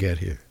what you get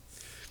here.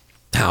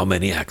 How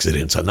many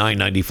accidents on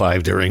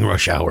 995 during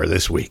rush hour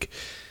this week?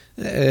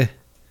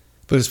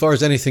 But as far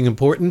as anything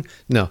important,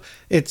 no.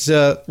 It's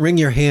wring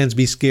your hands,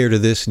 be scared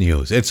of this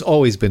news. It's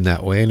always been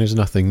that way, and there's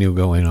nothing new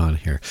going on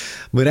here.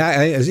 But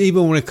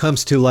even when it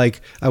comes to,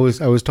 like, I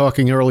was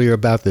talking earlier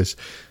about this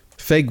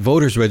fake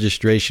voters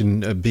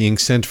registration being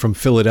sent from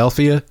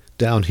Philadelphia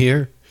down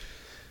here,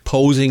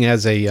 posing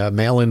as a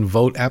mail-in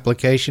vote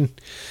application.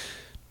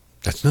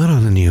 That's not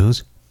on the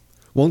news.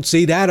 Won't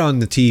see that on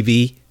the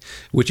TV,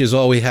 which is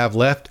all we have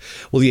left.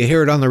 Will you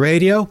hear it on the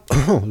radio?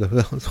 Oh,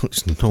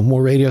 there's no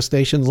more radio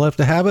stations left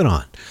to have it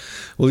on.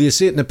 Will you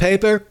see it in the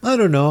paper? I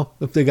don't know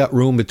if they got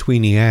room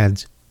between the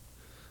ads.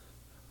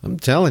 I'm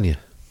telling you,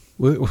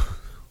 we're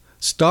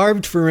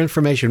starved for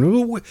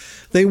information.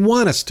 They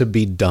want us to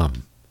be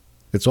dumb.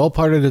 It's all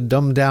part of the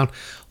dumbed down.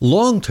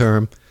 Long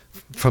term,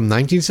 from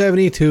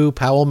 1972,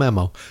 Powell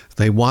Memo,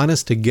 they want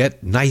us to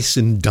get nice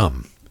and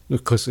dumb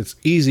because it's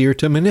easier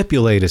to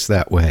manipulate us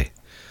that way.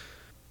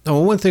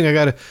 Oh, one thing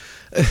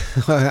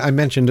I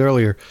mentioned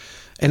earlier,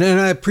 and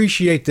I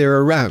appreciate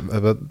they're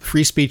around,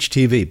 Free Speech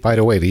TV. By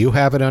the way, do you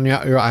have it on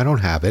your? I don't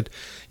have it.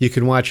 You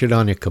can watch it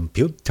on your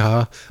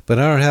computer, but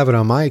I don't have it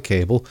on my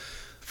cable.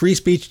 Free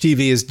Speech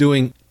TV is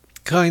doing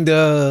kind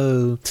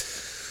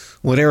of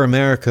what Air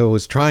America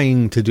was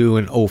trying to do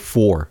in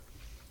 2004,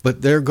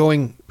 but they're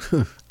going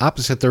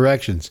opposite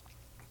directions.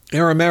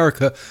 Air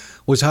America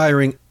was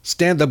hiring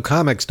stand-up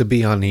comics to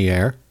be on the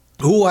air,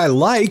 who I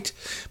liked,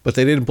 but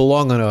they didn't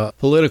belong on a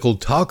political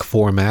talk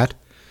format.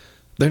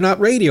 They're not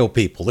radio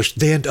people. They're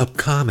stand-up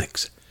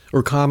comics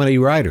or comedy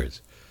writers.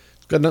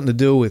 Got nothing to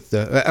do with,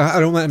 I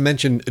don't want to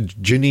mention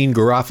Janine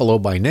Garofalo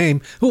by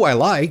name, who I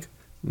like.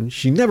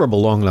 She never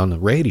belonged on the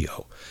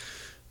radio.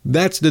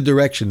 That's the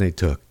direction they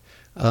took.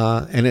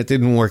 And it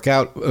didn't work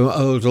out.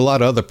 There's a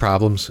lot of other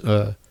problems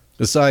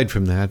aside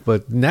from that.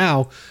 But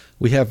now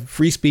we have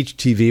Free Speech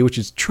TV, which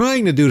is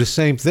trying to do the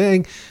same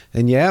thing.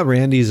 And yeah,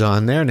 Randy's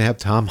on there, and they have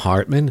Tom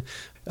Hartman.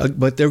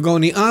 But they're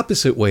going the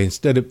opposite way.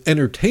 Instead of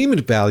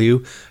entertainment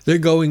value, they're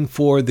going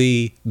for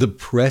the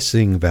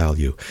depressing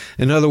value.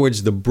 In other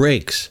words, the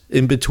breaks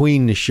in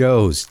between the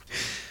shows.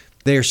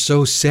 They're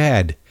so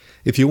sad.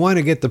 If you want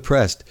to get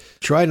depressed,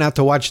 try not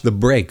to watch the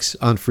breaks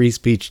on Free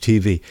Speech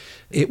TV.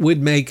 It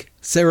would make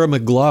Sarah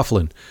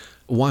McLachlan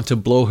want to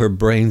blow her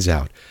brains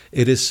out.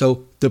 It is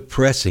so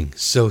depressing,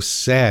 so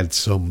sad,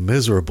 so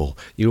miserable.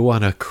 You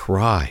want to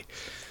cry.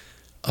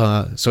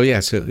 So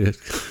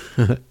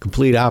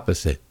complete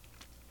opposite.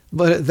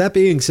 But that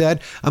being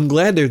said, I'm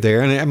glad they're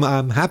there, and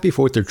I'm happy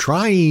for what they're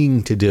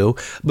trying to do.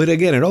 But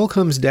again, it all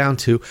comes down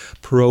to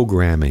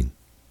programming.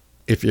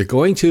 If you're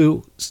going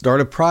to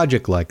start a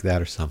project like that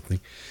or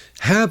something,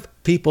 have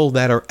people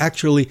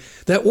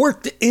that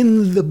worked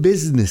in the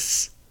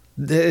business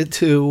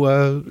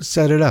to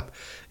set it up.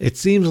 It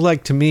seems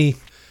like to me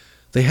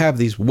they have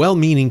these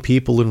well-meaning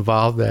people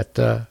involved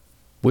that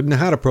wouldn't know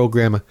how to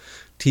program a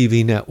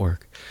TV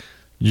network.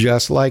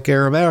 Just like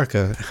Air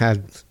America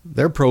had,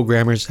 their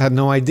programmers had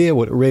no idea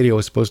what radio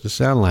was supposed to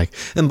sound like.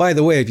 And by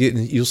the way,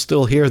 you'll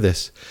still hear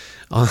this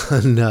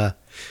on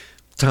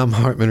Tom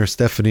Hartman or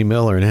Stephanie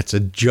Miller, and it's a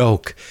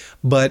joke.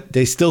 But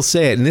they still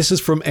say it, and this is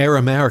from Air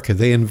America.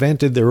 They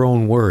invented their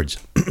own words.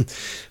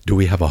 Do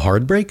we have a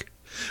hard break?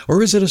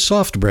 Or is it a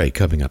soft break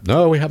coming up?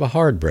 No, we have a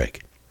hard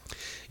break.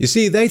 You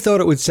see, they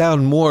thought it would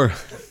sound more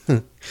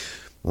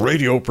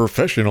radio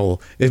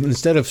professional. If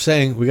instead of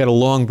saying we got a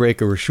long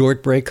break or a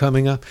short break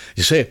coming up,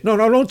 you say, no,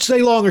 don't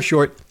say long or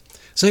short.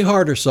 Say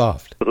hard or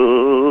soft.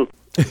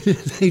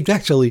 They've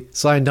actually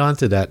signed on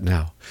to that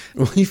now.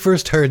 When we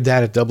first heard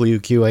that at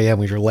WQAM,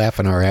 we were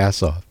laughing our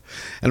ass off.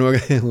 And we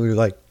were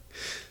like,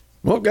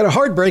 well, we've got a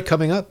hard break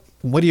coming up.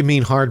 What do you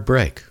mean hard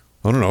break?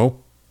 I don't know.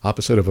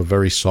 Opposite of a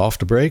very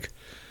soft break?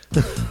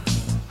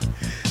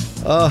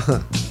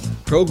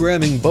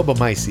 Programming Bubba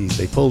Mices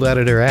they pulled out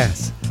of their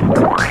ass.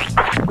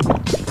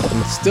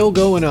 And it's still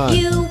going on.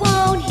 You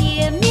won't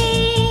hear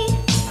me.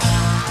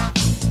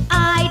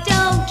 I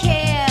don't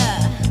care.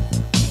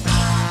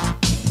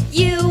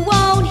 You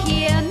won't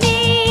hear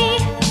me.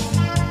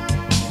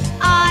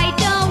 I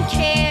don't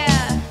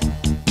care.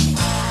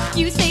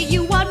 You say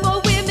you want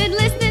more women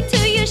listening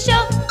to your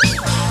show.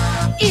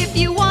 If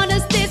you want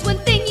us, there's one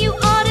thing you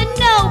ought to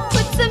know.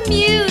 Put some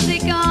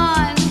music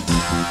on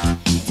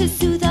to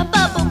soothe the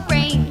bubble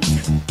brains.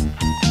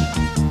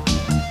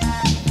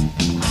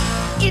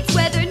 It's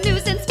weather,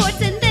 news, and sports,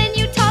 and then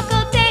you talk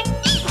all day.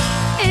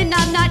 And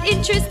I'm not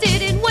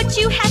interested in what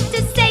you have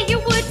to say. Your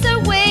words are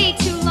way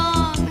too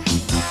long.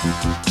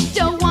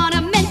 Don't want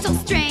a mental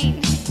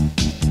strain.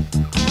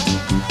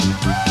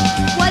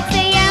 What's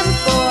AM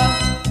for?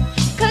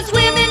 'Cause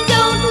women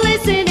don't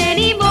listen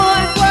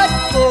anymore. What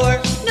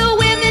for? No,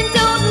 women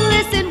don't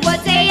listen.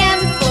 What's AM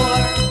for?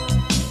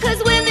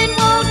 'Cause women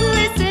won't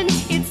listen.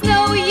 It's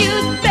no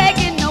use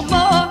begging no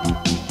more.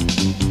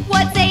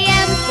 What's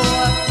AM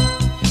for?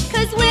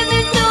 'Cause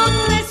women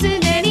don't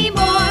listen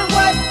anymore.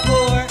 What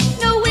for?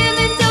 No,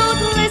 women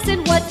don't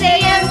listen. What's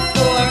AM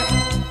for?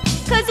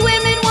 'Cause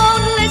women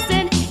won't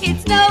listen.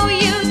 It's no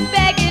use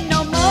begging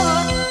no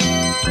more.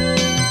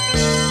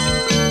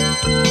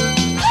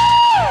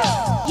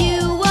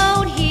 You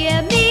won't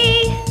hear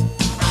me.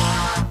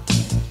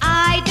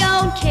 I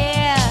don't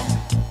care.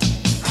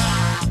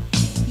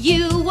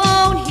 You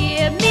won't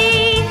hear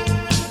me.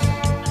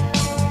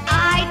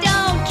 I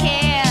don't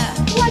care.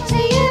 What's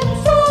AM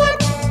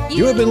for?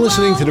 You have been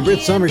listening to the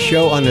Brit Summer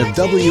Show on the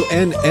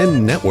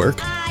WNN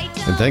Network.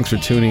 And thanks for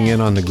tuning in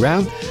on the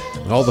ground.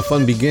 All the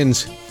fun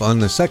begins on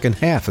the second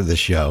half of the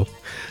show.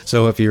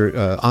 So if you're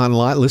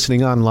online,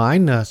 listening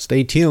online,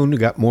 stay tuned. We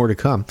got more to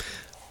come.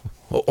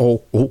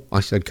 Oh, I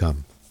said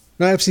come.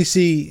 Now,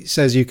 FCC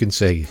says you can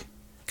say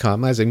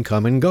come as in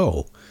come and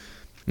go.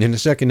 And the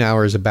second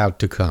hour is about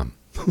to come.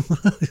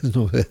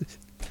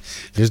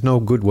 There's no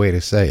good way to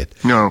say it.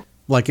 No.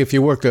 Like if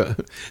you worked,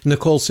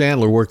 Nicole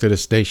Sandler worked at a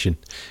station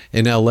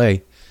in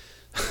L.A.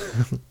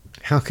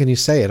 How can you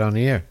say it on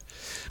the air?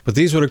 But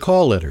these were the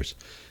call letters.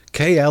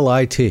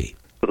 KLIT.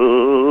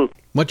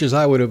 Much as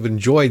I would have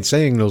enjoyed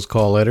saying those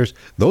call letters,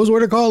 those were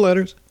the call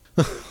letters.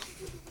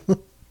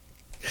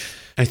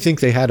 I think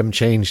they had them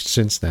changed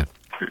since then.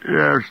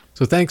 Yes.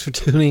 So thanks for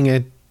tuning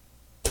in.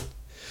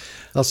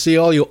 I'll see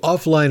all you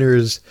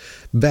offliners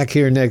back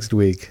here next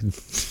week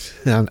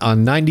on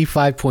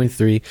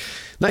 95.3,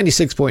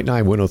 96.9,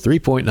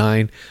 103.9,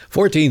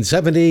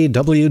 1470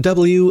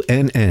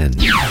 WWNN.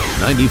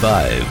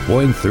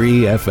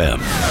 95.3 FM.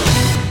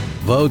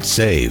 Vote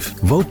safe,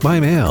 vote by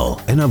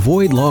mail, and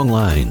avoid long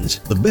lines.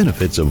 The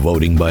benefits of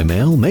voting by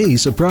mail may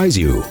surprise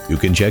you. You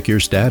can check your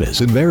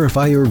status and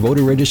verify your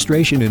voter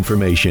registration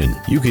information.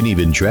 You can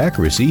even track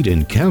receipt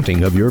and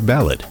counting of your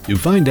ballot. To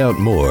find out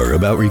more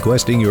about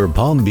requesting your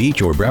Palm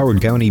Beach or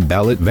Broward County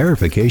ballot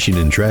verification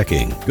and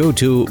tracking, go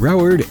to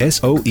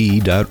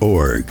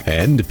browardsoe.org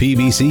and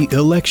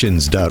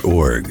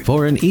pbcelections.org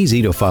for an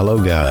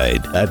easy-to-follow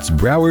guide. That's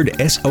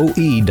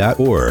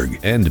browardsoe.org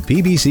and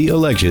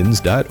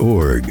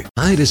pbcelections.org.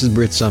 Hi, this is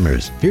Britt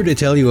Summers, here to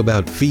tell you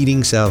about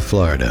Feeding South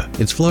Florida.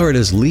 It's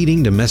Florida's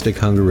leading domestic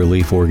hunger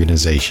relief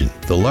organization,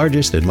 the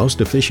largest and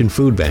most efficient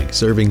food bank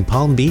serving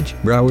Palm Beach,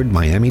 Broward,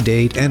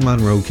 Miami-Dade, and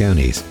Monroe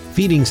counties.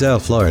 Feeding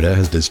South Florida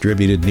has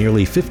distributed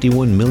nearly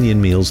 51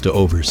 million meals to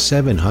over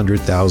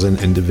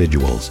 700,000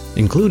 individuals,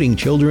 including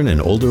children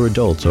and older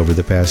adults over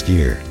the past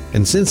year.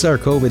 And since our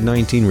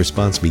COVID-19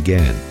 response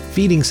began,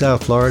 Feeding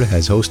South Florida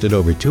has hosted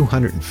over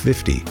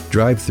 250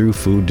 drive-through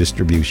food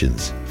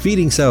distributions.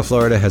 Feeding South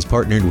Florida has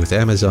partnered with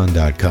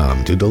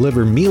Amazon.com to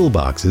deliver meal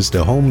boxes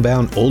to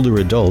homebound older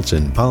adults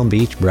in Palm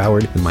Beach,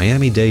 Broward, and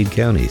Miami-Dade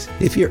counties.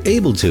 If you're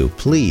able to,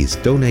 please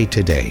donate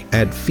today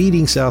at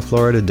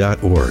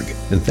feedingsouthflorida.org.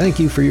 And thank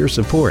you for your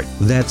support.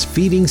 That's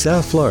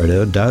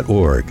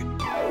feedingsouthflorida.org.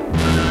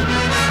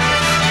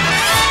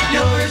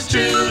 Yours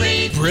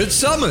truly, Britt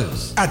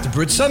Summers at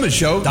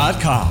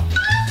thebritSummersShow.com.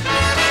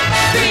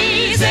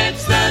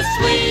 presents the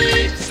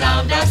sweet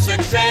sound of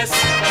success.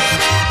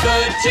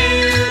 The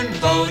tune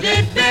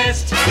voted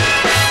best.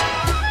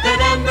 The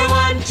number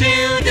one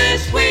tune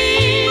this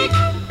week.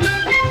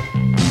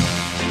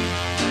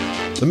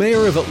 The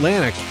mayor of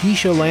Atlanta,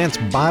 Keisha Lance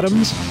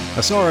Bottoms,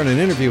 I saw her in an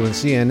interview in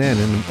CNN,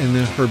 and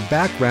her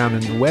background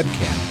in the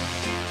webcam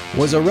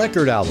was a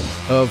record album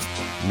of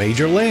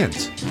Major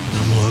Lance. And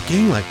I'm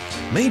looking like,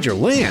 Major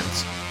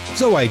Lance?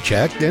 So I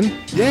checked, and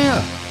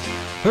yeah,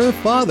 her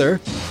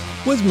father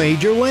was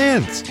Major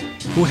Lance,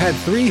 who had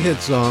 3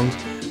 hit songs,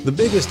 the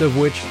biggest of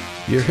which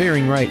you're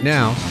hearing right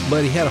now,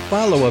 but he had a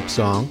follow-up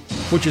song,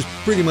 which is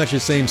pretty much the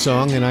same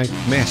song, and I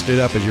mashed it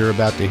up as you're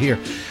about to hear.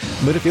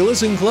 But if you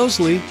listen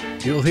closely,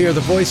 you'll hear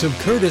the voice of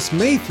Curtis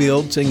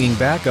Mayfield singing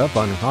backup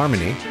on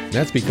harmony.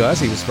 That's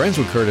because he was friends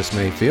with Curtis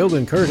Mayfield,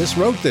 and Curtis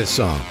wrote this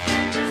song.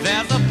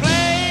 There's a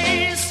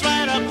place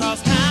right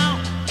across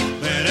town,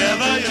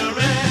 whenever you're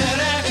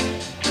ready,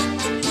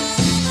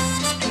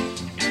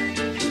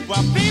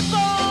 where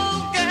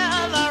people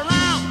gather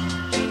around,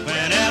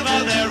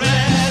 whenever they're ready.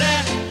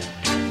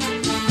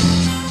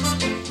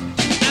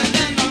 And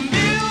then the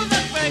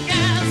music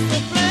begins to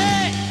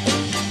play.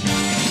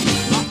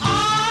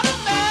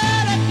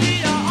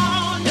 Automatically you're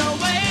on your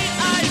way.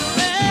 Are you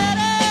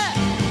ready?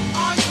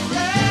 Are you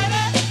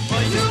ready?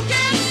 Well, you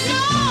can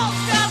go,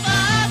 'cause I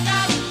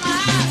got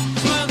mine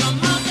for the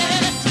monkey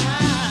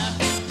time.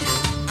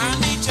 I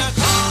need your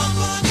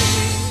company,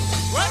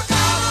 work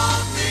out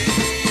on me.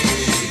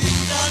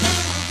 A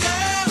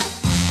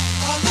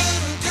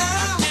little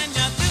girl, can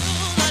you do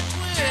the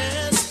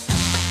twist?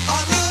 A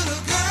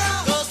little girl,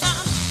 go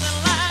something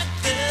like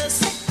this.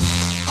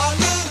 A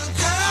little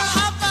girl,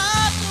 how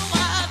about the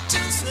what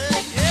you say?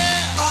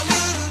 Yeah. A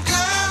little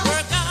girl,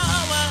 work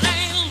out what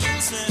ain't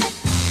loosened.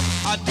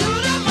 I do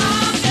the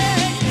monkey,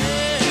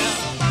 yeah.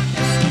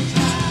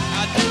 I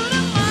do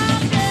the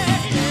monkey,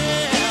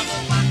 yeah.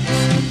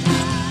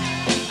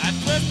 I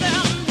twist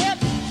them hip,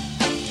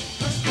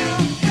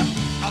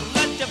 I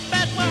let your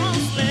fat one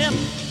slip.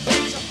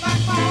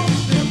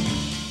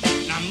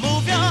 Now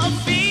move your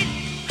feet,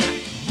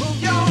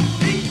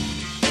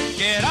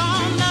 get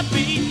on the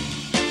beat,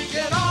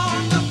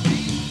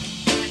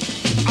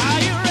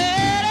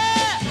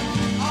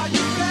 Are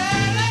you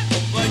ready?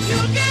 Well, you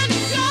can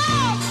go,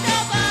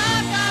 'cause I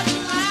got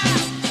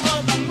mine for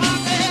the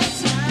monkey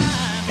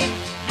time.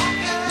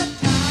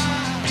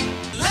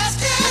 Let's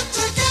get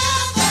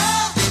together.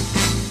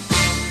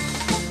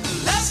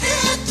 Let's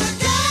get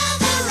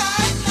together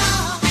right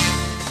now.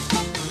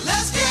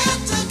 Let's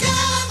get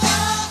together.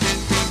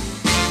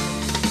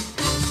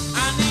 I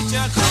need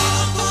your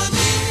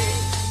company.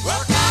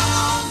 Work out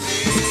on me.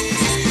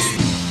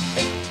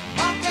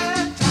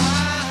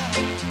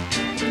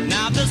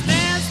 Now this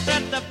dance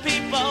that the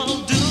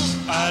people do,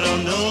 I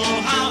don't know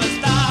how it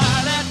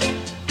started.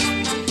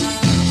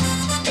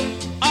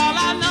 All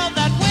I know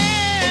that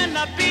when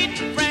the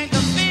beat brings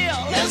the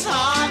feel, it's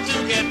hard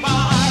to get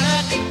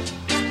parted.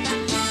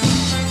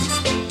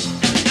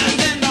 And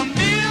then the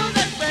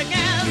music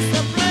begins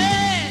to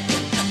play.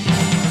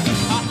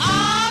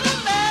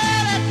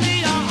 Automatically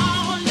you're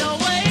on your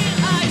way.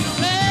 Are you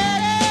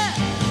ready?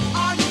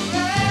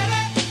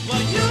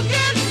 Well, you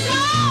can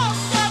go,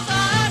 'cause I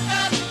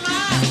got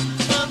mine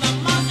for the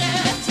monkey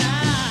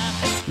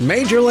time.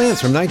 Major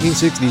Lance from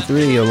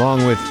 1963,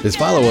 along with his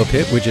follow-up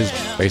hit, which is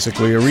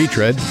basically a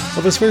retread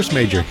of his first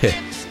major hit.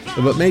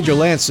 But Major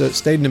Lance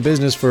stayed in the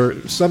business for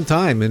some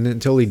time, and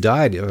until he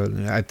died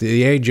at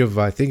the age of,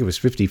 I think it was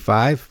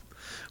 55.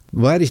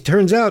 But it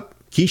turns out,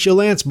 Keisha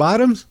Lance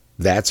Bottoms,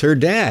 that's her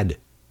dad.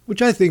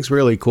 which I think's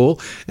really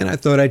cool, and I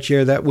thought I'd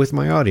share that with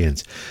my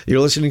audience. You're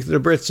listening to the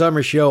Brit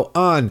Summer Show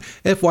on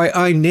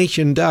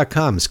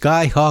FYINation.com,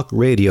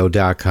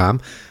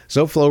 SkyHawkRadio.com,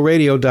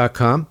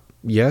 SoFloRadio.com,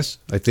 yes,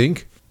 I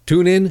think.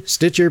 TuneIn,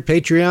 Stitcher,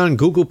 Patreon,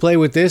 Google Play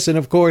with this, and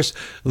of course,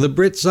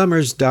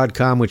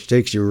 thebritsummers.com, which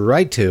takes you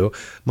right to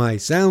my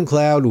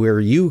SoundCloud, where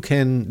you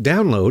can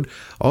download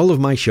all of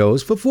my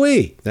shows for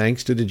free,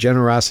 thanks to the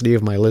generosity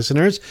of my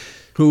listeners,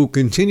 who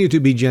continue to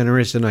be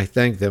generous, and I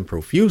thank them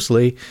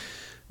profusely,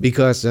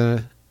 because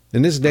in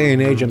this day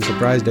and age, I'm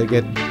surprised I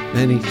get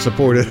any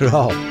support at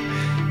all.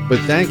 But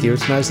thank you.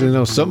 It's nice to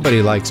know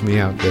somebody likes me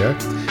out there,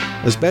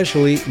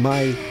 especially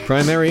my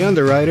primary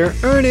underwriter,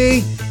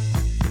 Ernie.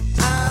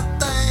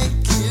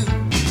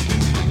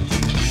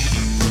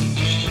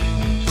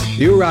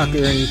 You rock,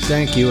 Ernie.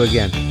 Thank you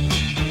again.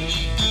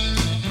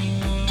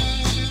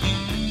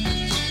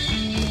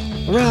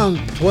 Around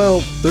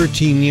 12,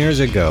 13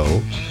 years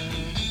ago,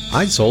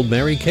 I sold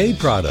Mary Kay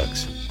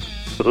products.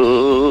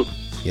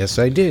 Yes,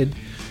 I did.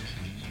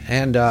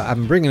 And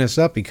I'm bringing this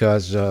up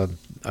because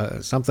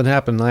something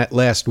happened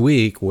last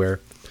week where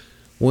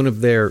one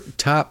of their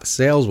top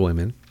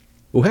saleswomen,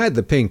 who had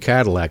the pink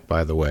Cadillac,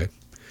 by the way,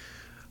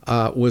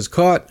 was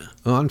caught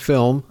on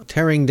film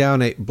tearing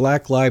down a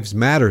Black Lives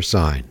Matter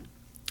sign.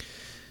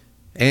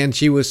 And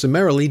she was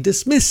summarily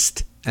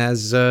dismissed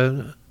as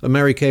a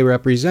Mary Kay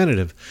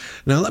representative.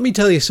 Now, let me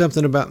tell you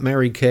something about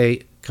Mary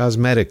Kay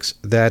Cosmetics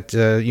that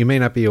you may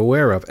not be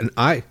aware of. And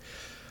I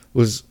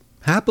was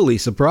happily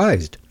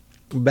surprised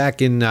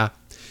back in, I'd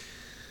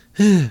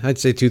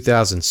say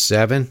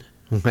 2007,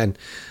 when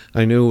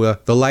I knew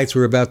the lights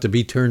were about to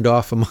be turned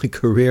off in my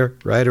career,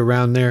 right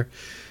around there.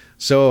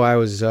 So I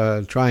was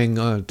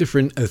trying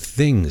different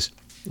things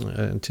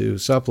to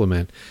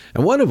supplement.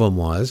 And one of them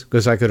was,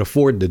 because I could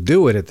afford to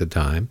do it at the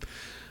time,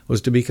 was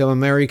to become a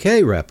Mary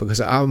Kay rep,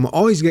 because I'm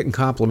always getting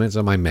compliments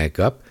on my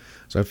makeup.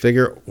 So I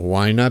figure,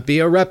 why not be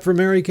a rep for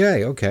Mary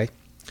Kay? Okay.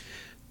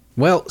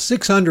 Well,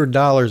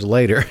 $600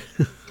 later.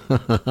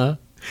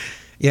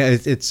 Yeah,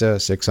 it's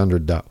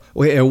 $600.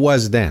 It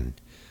was then,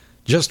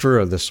 just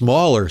for the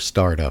smaller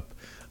startup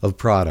of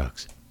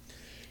products.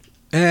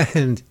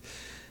 And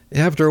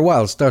after a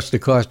while, it starts to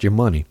cost you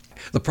money.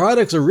 The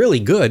products are really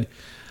good,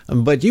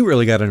 but you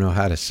really got to know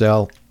how to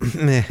sell,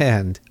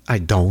 and I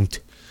don't.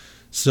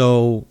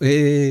 So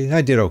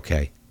I did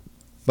okay,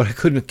 but I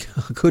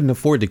couldn't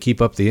afford to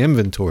keep up the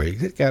inventory.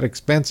 It got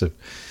expensive.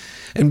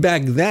 And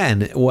back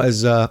then, it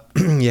was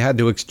you had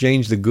to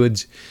exchange the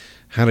goods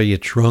out of your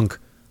trunk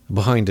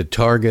behind a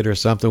Target or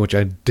something, which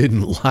I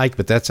didn't like,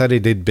 but that's how they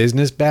did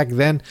business back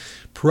then,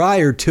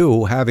 prior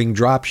to having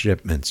drop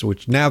shipments,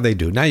 which now they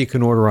do. Now you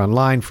can order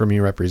online from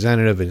your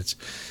representative, and it's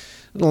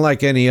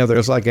like any other.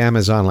 It's like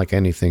Amazon, like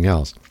anything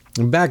else.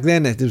 And back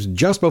then, it was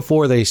just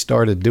before they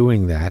started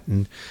doing that,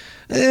 and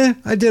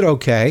I did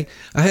okay.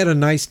 I had a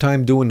nice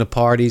time doing the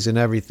parties and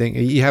everything.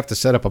 You have to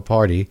set up a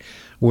party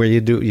where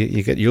you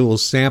get your little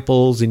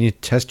samples and you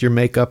test your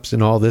makeups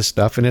and all this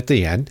stuff, and at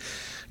the end,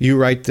 you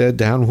write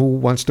down who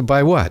wants to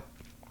buy what.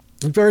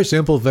 It's very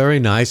simple, very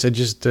nice.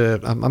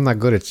 I'm not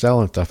good at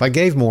selling stuff. I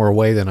gave more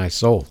away than I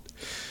sold,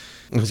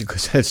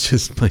 because that's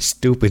just my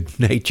stupid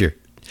nature.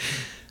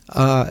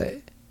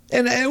 And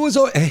it was.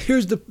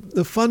 Here's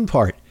the fun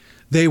part.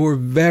 They were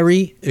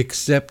very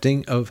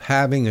accepting of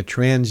having a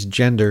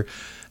transgender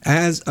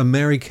as a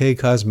Mary Kay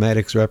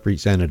Cosmetics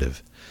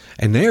representative.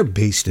 And they're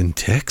based in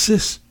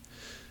Texas,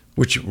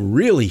 which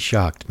really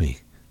shocked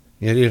me.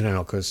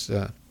 Because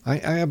I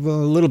have a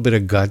little bit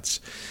of guts,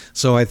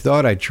 so I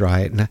thought I'd try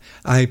it. And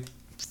I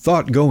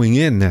thought going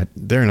in that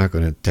they're not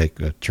going to take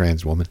a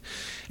trans woman.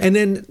 And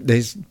then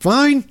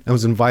fine. I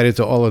was invited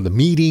to all of the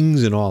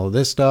meetings and all of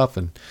this stuff,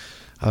 and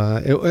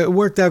it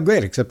worked out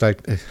great, except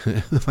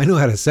if I knew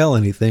how to sell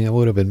anything, it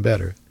would have been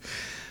better.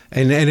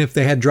 And if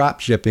they had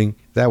drop shipping,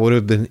 that would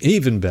have been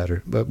even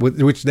better, but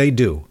which they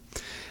do.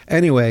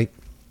 Anyway,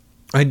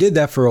 I did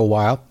that for a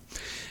while,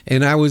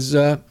 and I was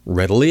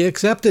readily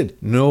accepted.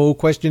 No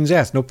questions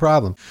asked, no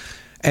problem.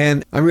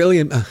 And I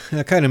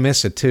kind of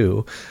miss it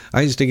too.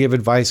 I used to give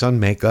advice on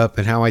makeup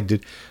and how I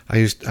did.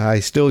 I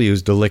still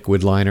used a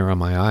liquid liner on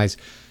my eyes.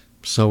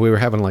 So we were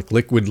having like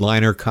liquid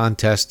liner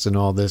contests and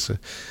all this. A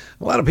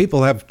lot of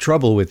people have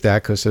trouble with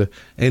that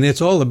and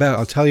it's all about,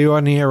 I'll tell you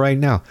on the air right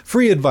now,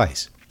 free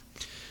advice.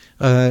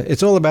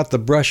 It's all about the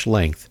brush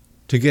length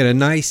to get a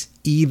nice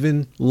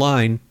even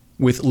line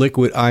with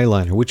liquid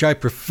eyeliner, which I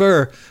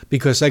prefer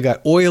because I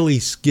got oily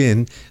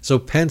skin, so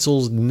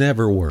pencils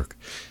never work.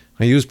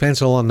 I use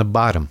pencil on the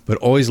bottom, but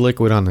always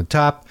liquid on the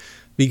top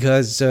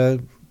because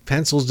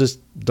pencils just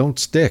don't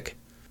stick.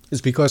 It's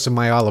because of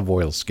my olive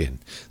oil skin.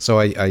 So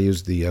I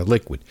use the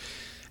liquid.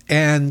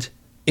 And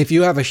if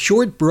you have a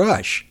short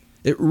brush,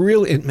 it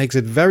makes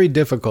it very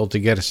difficult to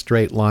get a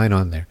straight line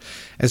on there.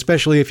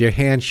 Especially if your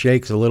hand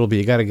shakes a little bit.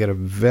 You got to get a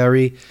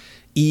very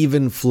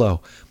even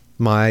flow.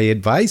 My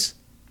advice,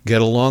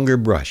 get a longer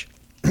brush.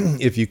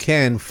 If you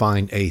can,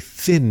 find a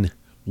thin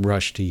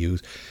brush to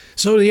use.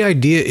 So the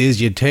idea is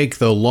you take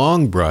the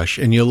long brush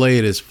and you lay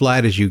it as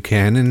flat as you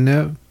can.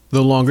 And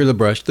the longer the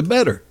brush, the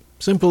better.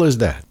 Simple as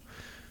that.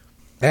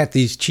 at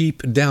these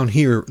cheap, down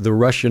here, the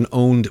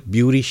Russian-owned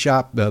beauty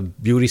shop,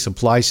 beauty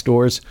supply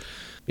stores.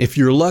 If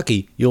you're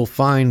lucky, you'll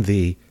find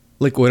the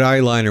liquid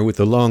eyeliner with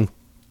the long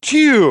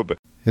tube,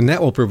 and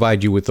that will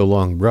provide you with the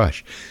long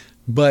brush.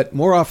 But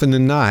more often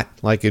than not,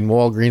 like in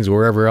Walgreens or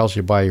wherever else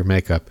you buy your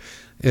makeup,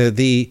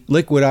 the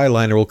liquid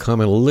eyeliner will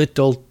come in a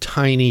little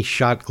tiny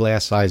shot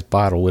glass sized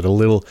bottle with a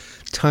little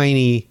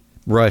tiny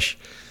brush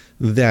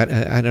that,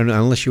 I don't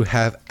know, unless you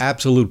have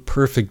absolute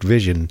perfect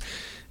vision,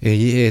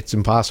 it's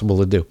impossible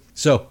to do.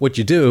 So what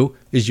you do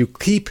is you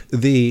keep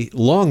the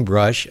long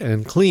brush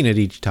and clean it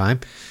each time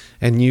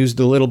and use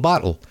the little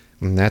bottle.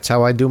 And that's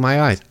how I do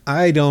my eyes.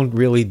 I don't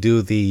really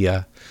do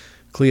the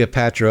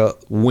Cleopatra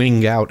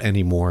wing out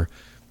anymore.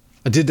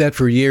 I did that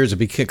for years.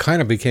 It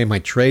kind of became my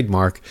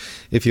trademark.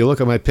 If you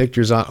look at my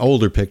pictures,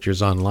 older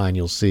pictures online,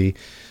 you'll see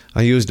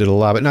I used it a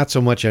lot, but not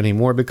so much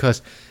anymore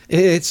because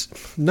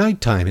it's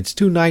nighttime. It's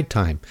too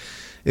nighttime.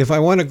 If I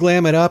want to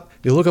glam it up,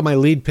 you look at my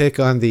lead pic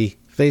on the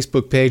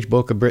Facebook page,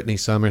 Book of Britany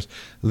Summers.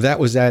 That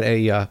was at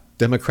a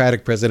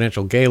Democratic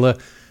presidential gala,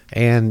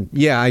 and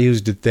yeah, I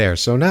used it there.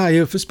 So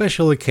now, for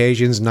special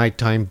occasions,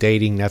 nighttime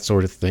dating, that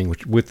sort of thing,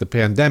 which with the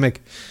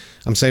pandemic,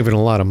 I'm saving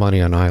a lot of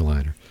money on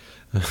eyeliner.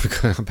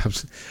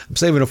 I'm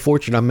saving a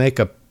fortune on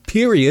makeup,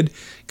 period,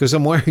 because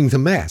I'm wearing the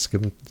mask.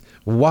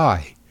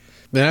 Why?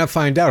 Then I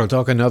find out, I'm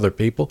talking to other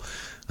people,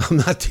 I'm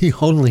not the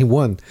only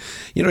one.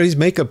 You know, these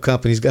makeup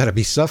companies got to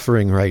be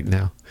suffering right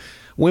now.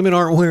 Women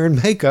aren't wearing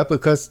makeup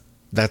because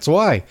that's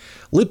why.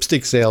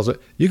 Lipstick sales,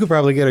 you could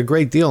probably get a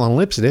great deal on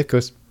lipstick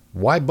because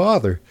why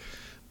bother?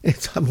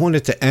 I want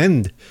it to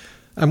end.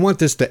 I want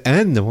this to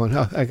end.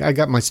 I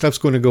got my stuff's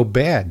going to go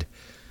bad.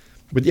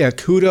 But yeah,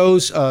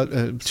 kudos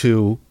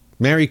to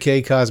Mary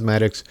Kay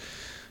Cosmetics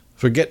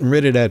for getting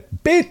rid of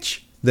that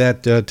bitch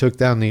that took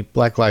down the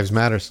Black Lives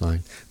Matter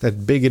sign.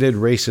 That bigoted,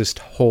 racist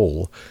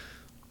hole.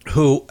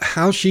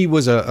 How she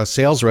was a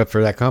sales rep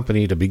for that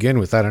company to begin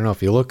with, I don't know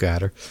if you look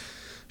at her.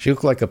 She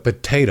looked like a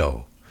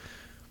potato.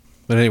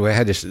 But anyway, I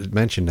had to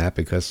mention that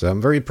because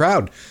I'm very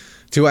proud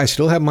I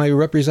still have my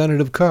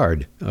representative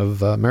card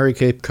of Mary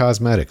Kay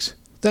Cosmetics.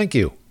 Thank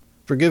you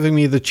for giving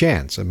me the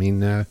chance. I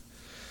mean, I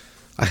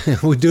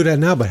would do that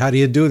now, but how do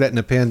you do that in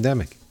a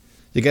pandemic?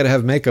 You got to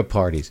have makeup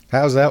parties.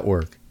 How's that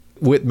work?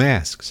 With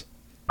masks.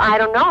 I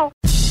don't know.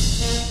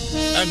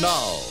 And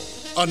now,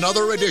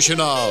 another edition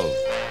of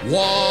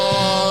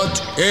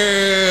What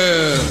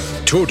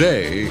If?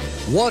 Today,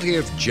 what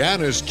if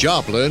Janis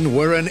Joplin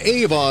were an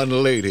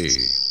Avon lady?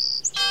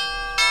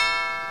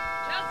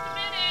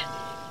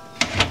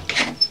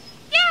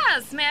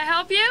 Yes, may I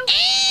help you?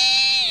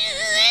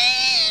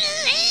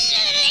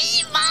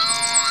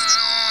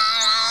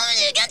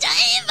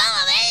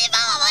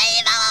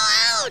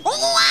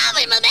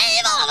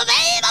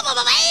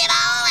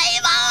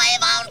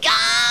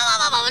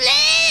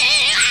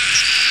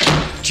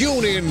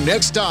 Tune in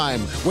next time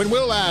when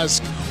we'll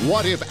ask,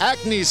 what if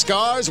acne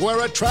scars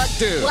were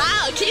attractive?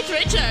 Wow, Keith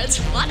Richards,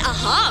 what a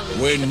hum.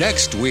 When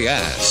next we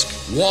ask,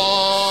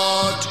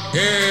 what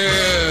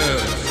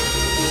if?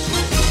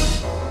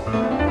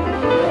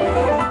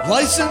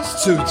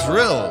 Licensed to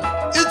thrill,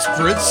 it's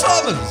Brit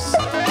Summers.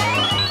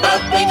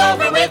 Bubbling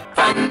over with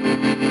fun.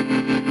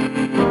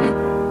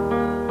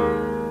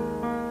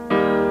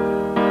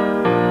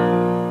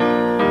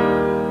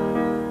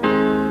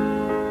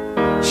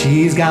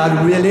 She's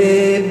got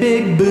really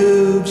big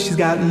boobs, she's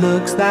got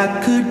looks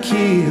that could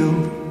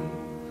kill.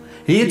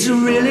 It's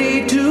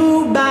really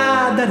too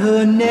bad that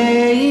her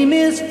name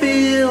is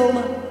Phil.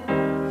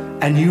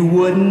 And you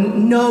wouldn't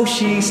know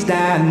she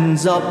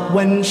stands up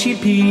when she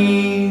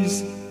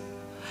pees.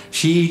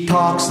 She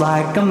talks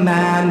like a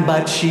man,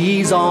 but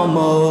she's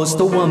almost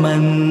a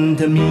woman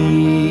to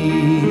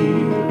me.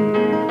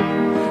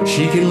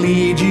 She can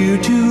lead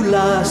you to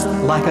lust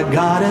like a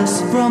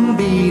goddess from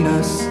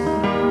Venus.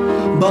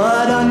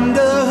 But under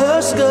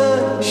her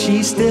skirt,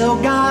 she's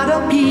still got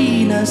a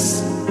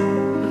penis.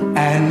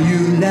 And you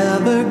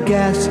never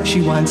guess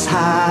she once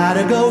had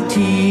a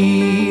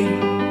goatee.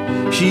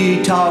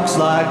 She talks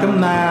like a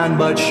man,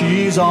 but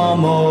she's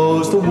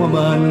almost a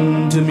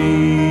woman to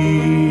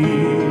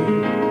me.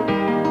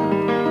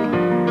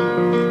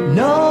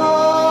 No,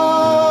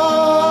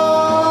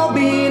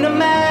 being a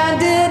man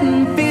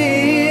didn't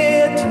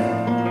fit.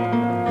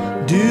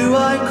 Do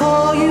I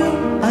call you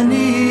a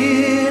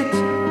nit?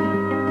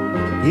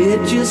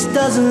 It just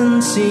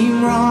doesn't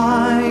seem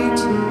right.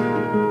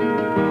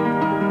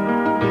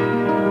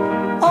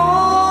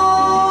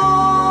 Oh,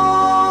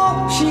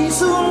 she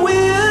soon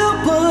will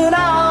put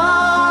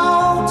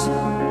out,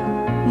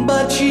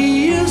 but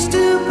she used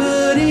to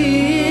put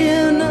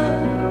in.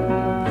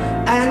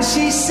 And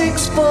she's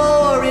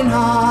 6'4" in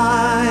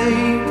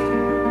height.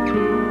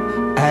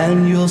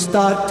 And you'll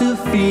start to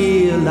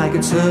feel like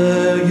it's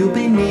her you'll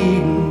be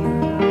needing.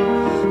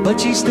 But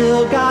she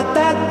still got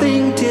that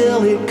thing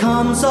till it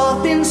comes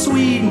off in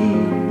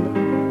Sweden.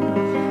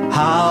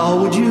 How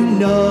would you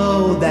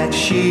know that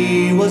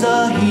she was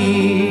a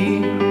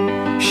he?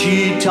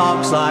 She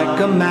talks like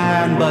a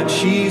man, but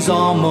she's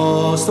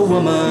almost a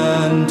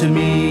woman to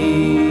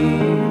me.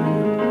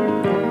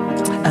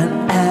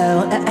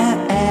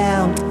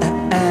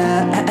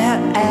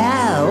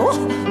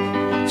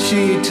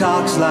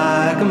 talks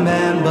like a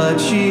man, but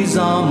she's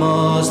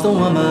almost a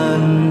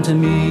woman to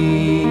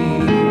me.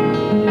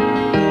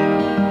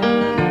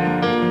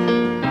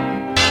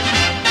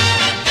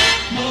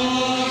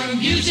 More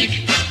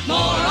music, more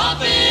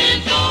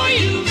often for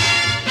you.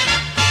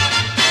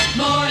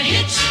 More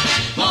hits,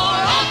 more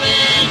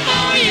often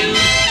for you.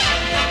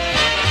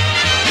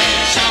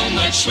 There's so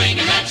much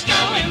swinging that's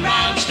going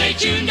round. Stay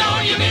tuned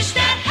or you miss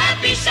that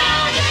happy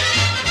sound.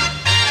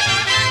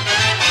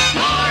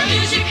 More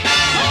music,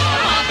 more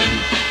often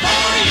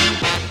for you.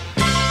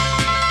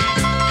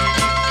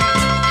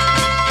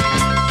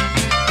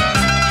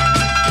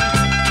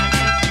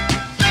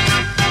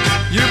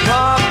 You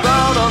pop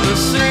out on the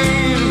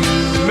scene,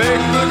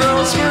 make the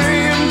girl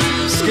scream.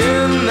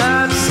 Skin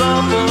that's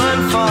supple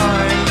and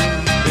fine.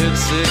 It's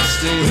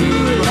 16.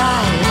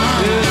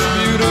 It's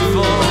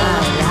beautiful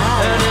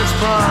and it's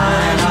fine.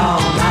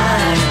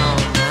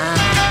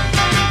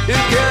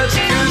 It gets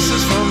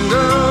kisses from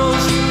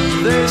girls,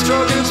 they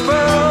stroke in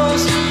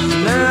spells,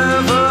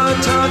 never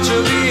touch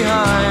her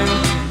behind.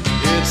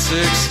 It's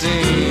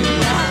 16.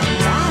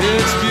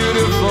 It's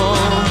beautiful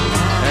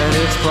and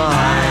it's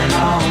fine.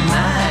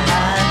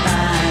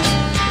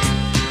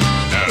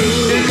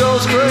 It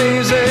goes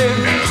crazy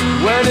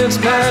when it's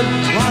pet.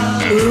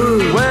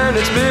 When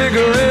it's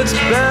bigger, it's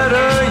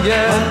better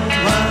yet.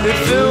 It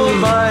filled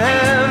my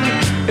hand,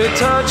 it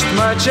touched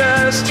my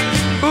chest.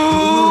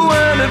 Ooh,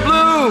 when it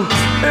blew,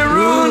 it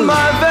ruined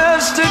my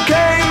vest. It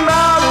came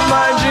out of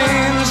my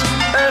jeans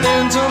and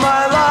into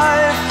my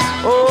life.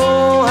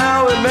 Oh,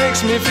 how it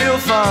makes me feel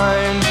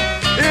fine.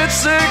 It's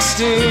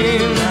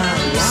 16,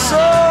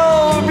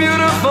 so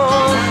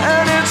beautiful,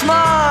 and it's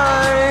mine.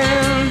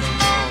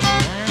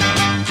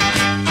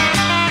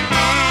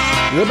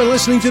 You've been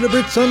listening to the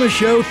Brit Summer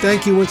Show.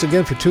 Thank you once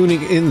again for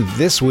tuning in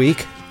this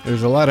week.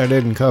 There's a lot I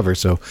didn't cover,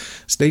 so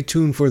stay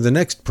tuned for the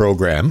next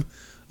program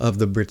of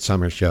the Brit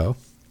Summer Show.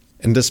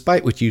 And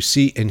despite what you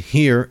see and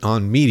hear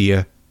on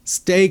media,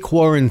 stay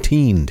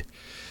quarantined.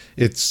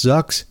 It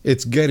sucks.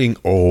 It's getting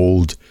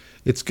old.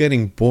 It's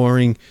getting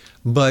boring,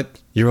 but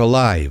you're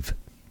alive.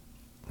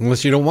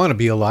 Unless you don't want to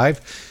be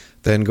alive,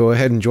 then go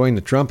ahead and join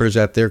the Trumpers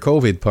at their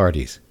COVID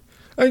parties.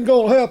 Ain't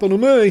gonna happen to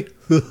me.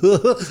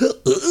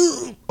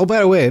 Oh, by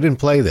the way, I didn't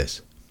play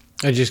this.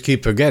 I just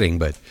keep forgetting,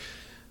 but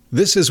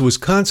this is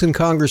Wisconsin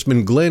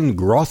Congressman Glenn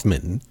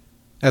Grothman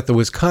at the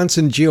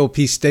Wisconsin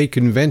GOP State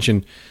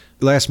Convention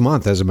last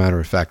month, as a matter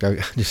of fact. I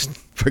just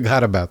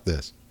forgot about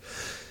this.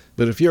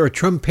 But if you're a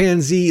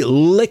Trumpanzee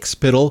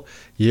lickspittle,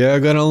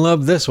 you're gonna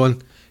love this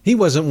one. He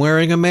wasn't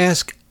wearing a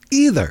mask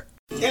either.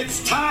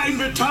 It's time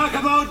to talk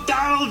about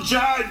Donald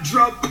John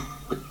Trump.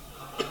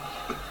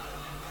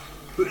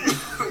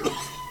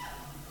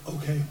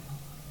 Okay.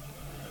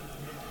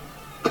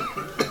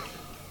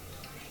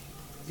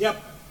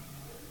 Yep.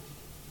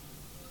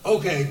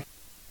 Okay.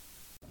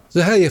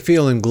 So how you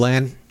feeling,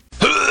 Glenn?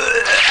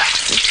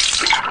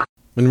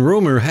 And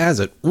rumor has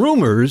it,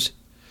 rumors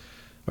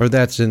are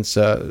that since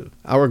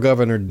our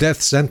governor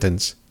death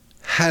sentence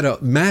had a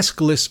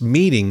maskless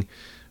meeting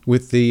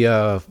with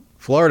the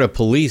Florida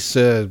police,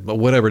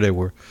 whatever they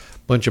were,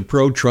 bunch of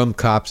pro-Trump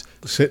cops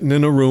sitting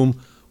in a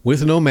room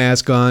with no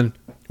mask on,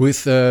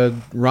 with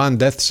Ron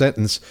death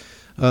sentence,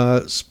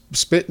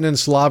 spitting and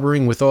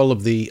slobbering with all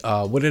of the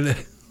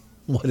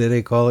what did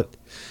they call it?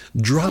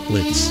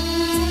 Droplets.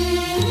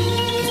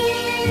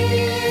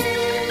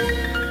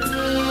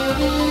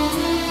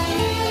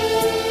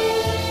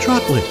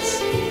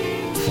 Droplets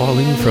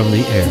falling from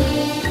the air.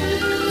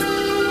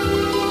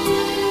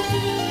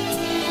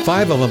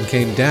 5 of them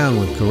came down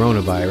with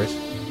coronavirus,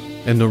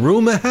 and the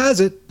rumor has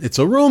it, it's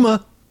a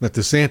rumor, that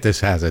DeSantis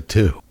has it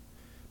too.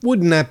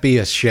 Wouldn't that be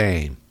a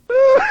shame?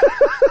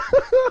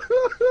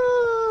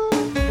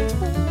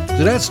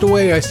 So that's the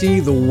way I see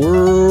the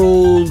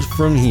world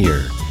from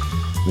here.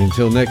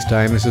 Until next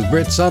time, this is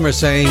Britt Summer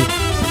saying,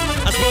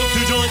 I smoke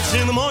 2 joints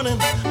in the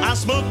morning, I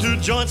smoke 2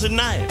 joints at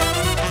night.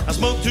 I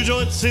smoke 2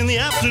 joints in the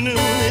afternoon,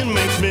 it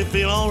makes me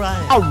feel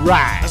alright.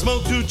 Alright. I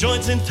smoke 2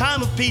 joints in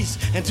time of peace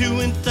and 2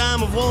 in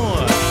time of war.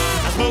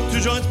 I smoke 2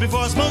 joints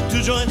before I smoke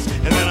 2 joints,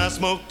 and then I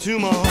smoke 2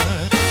 more.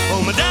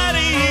 Oh, my daddy,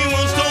 he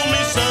once told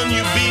me, son,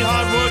 you be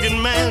hard-working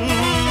man.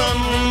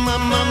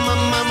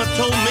 Mama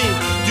told me,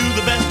 do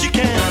the best you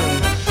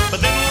can. But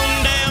then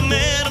one day I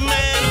met a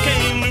man who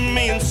came to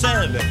me and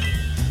said,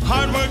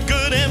 hard work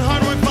good and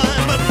hard work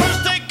fine, but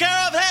first take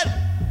care of head.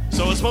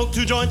 So I smoke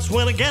 2 joints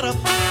when I get up.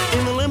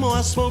 In the limo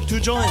I smoke 2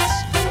 joints.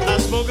 I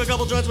smoke a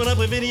couple joints when I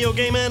play video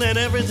gaming at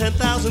every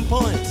 10,000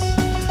 points.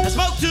 I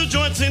smoke 2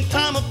 joints in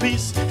time of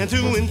peace and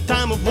 2 in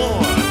time of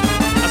war.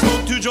 I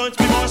smoke 2 joints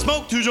before I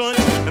smoke 2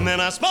 joints, and then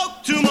I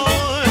smoke 2 more.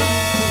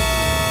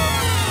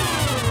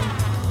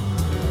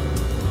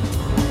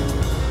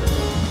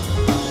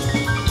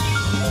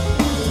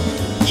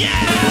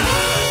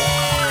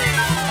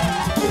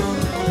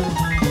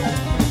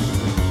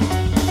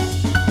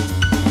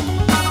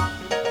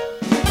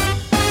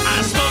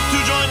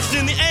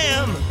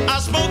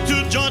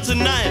 Joints at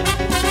night.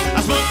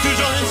 I smoke 2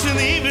 joints in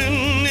the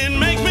evening, it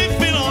makes me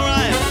feel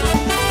alright.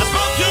 I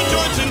smoke 2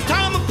 joints in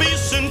time of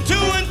peace and 2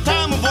 in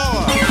time of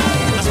war.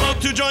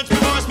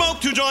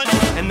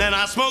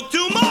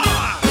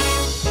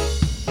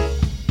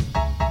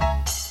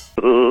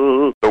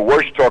 The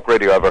worst talk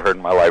radio I ever heard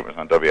in my life was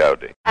on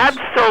WIOD.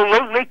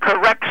 Absolutely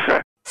correct.